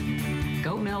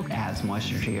 Goat milk adds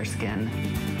moisture to your skin.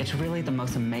 It's really the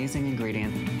most amazing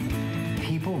ingredient.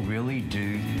 People really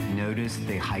do notice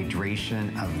the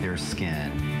hydration of their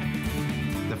skin.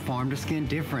 farm to skin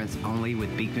difference only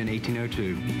with Beekman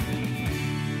 1802.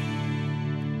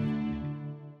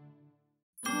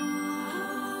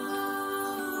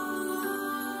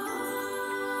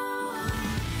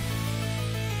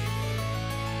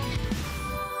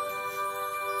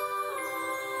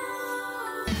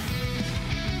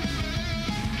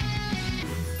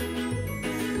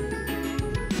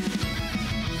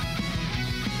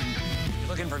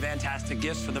 For fantastic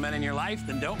gifts for the men in your life,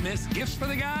 then don't miss Gifts for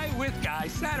the Guy with Guy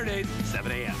Saturdays,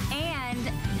 7 a.m. And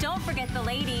don't forget the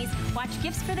ladies. Watch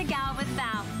Gifts for the Gal with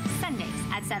Val, Sundays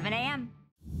at 7 a.m.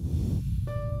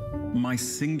 My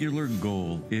singular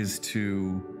goal is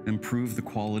to improve the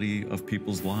quality of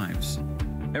people's lives.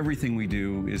 Everything we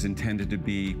do is intended to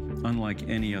be unlike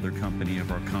any other company of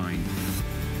our kind.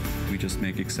 We just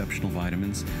make exceptional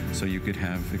vitamins so you could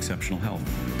have exceptional health.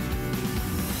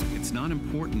 It's not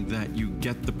important that you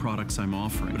get the products I'm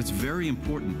offering, but it's very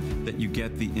important that you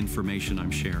get the information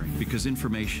I'm sharing, because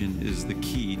information is the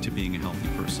key to being a healthy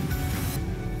person.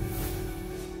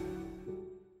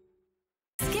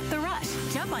 Skip the rush.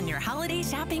 Jump on your holiday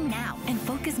shopping now and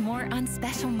focus more on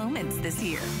special moments this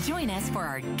year. Join us for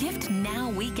our Gift Now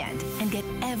weekend and get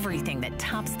everything that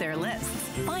tops their lists.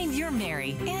 Find your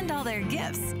Mary and all their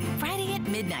gifts Friday at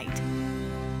midnight.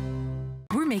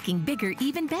 We're making bigger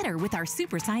even better with our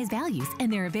supersize values, and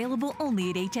they're available only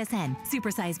at HSN.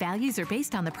 Supersize values are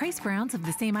based on the price per ounce of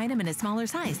the same item in a smaller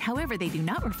size. However, they do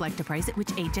not reflect a price at which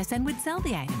HSN would sell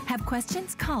the item. Have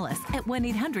questions? Call us at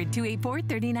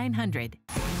 1-800-284-3900.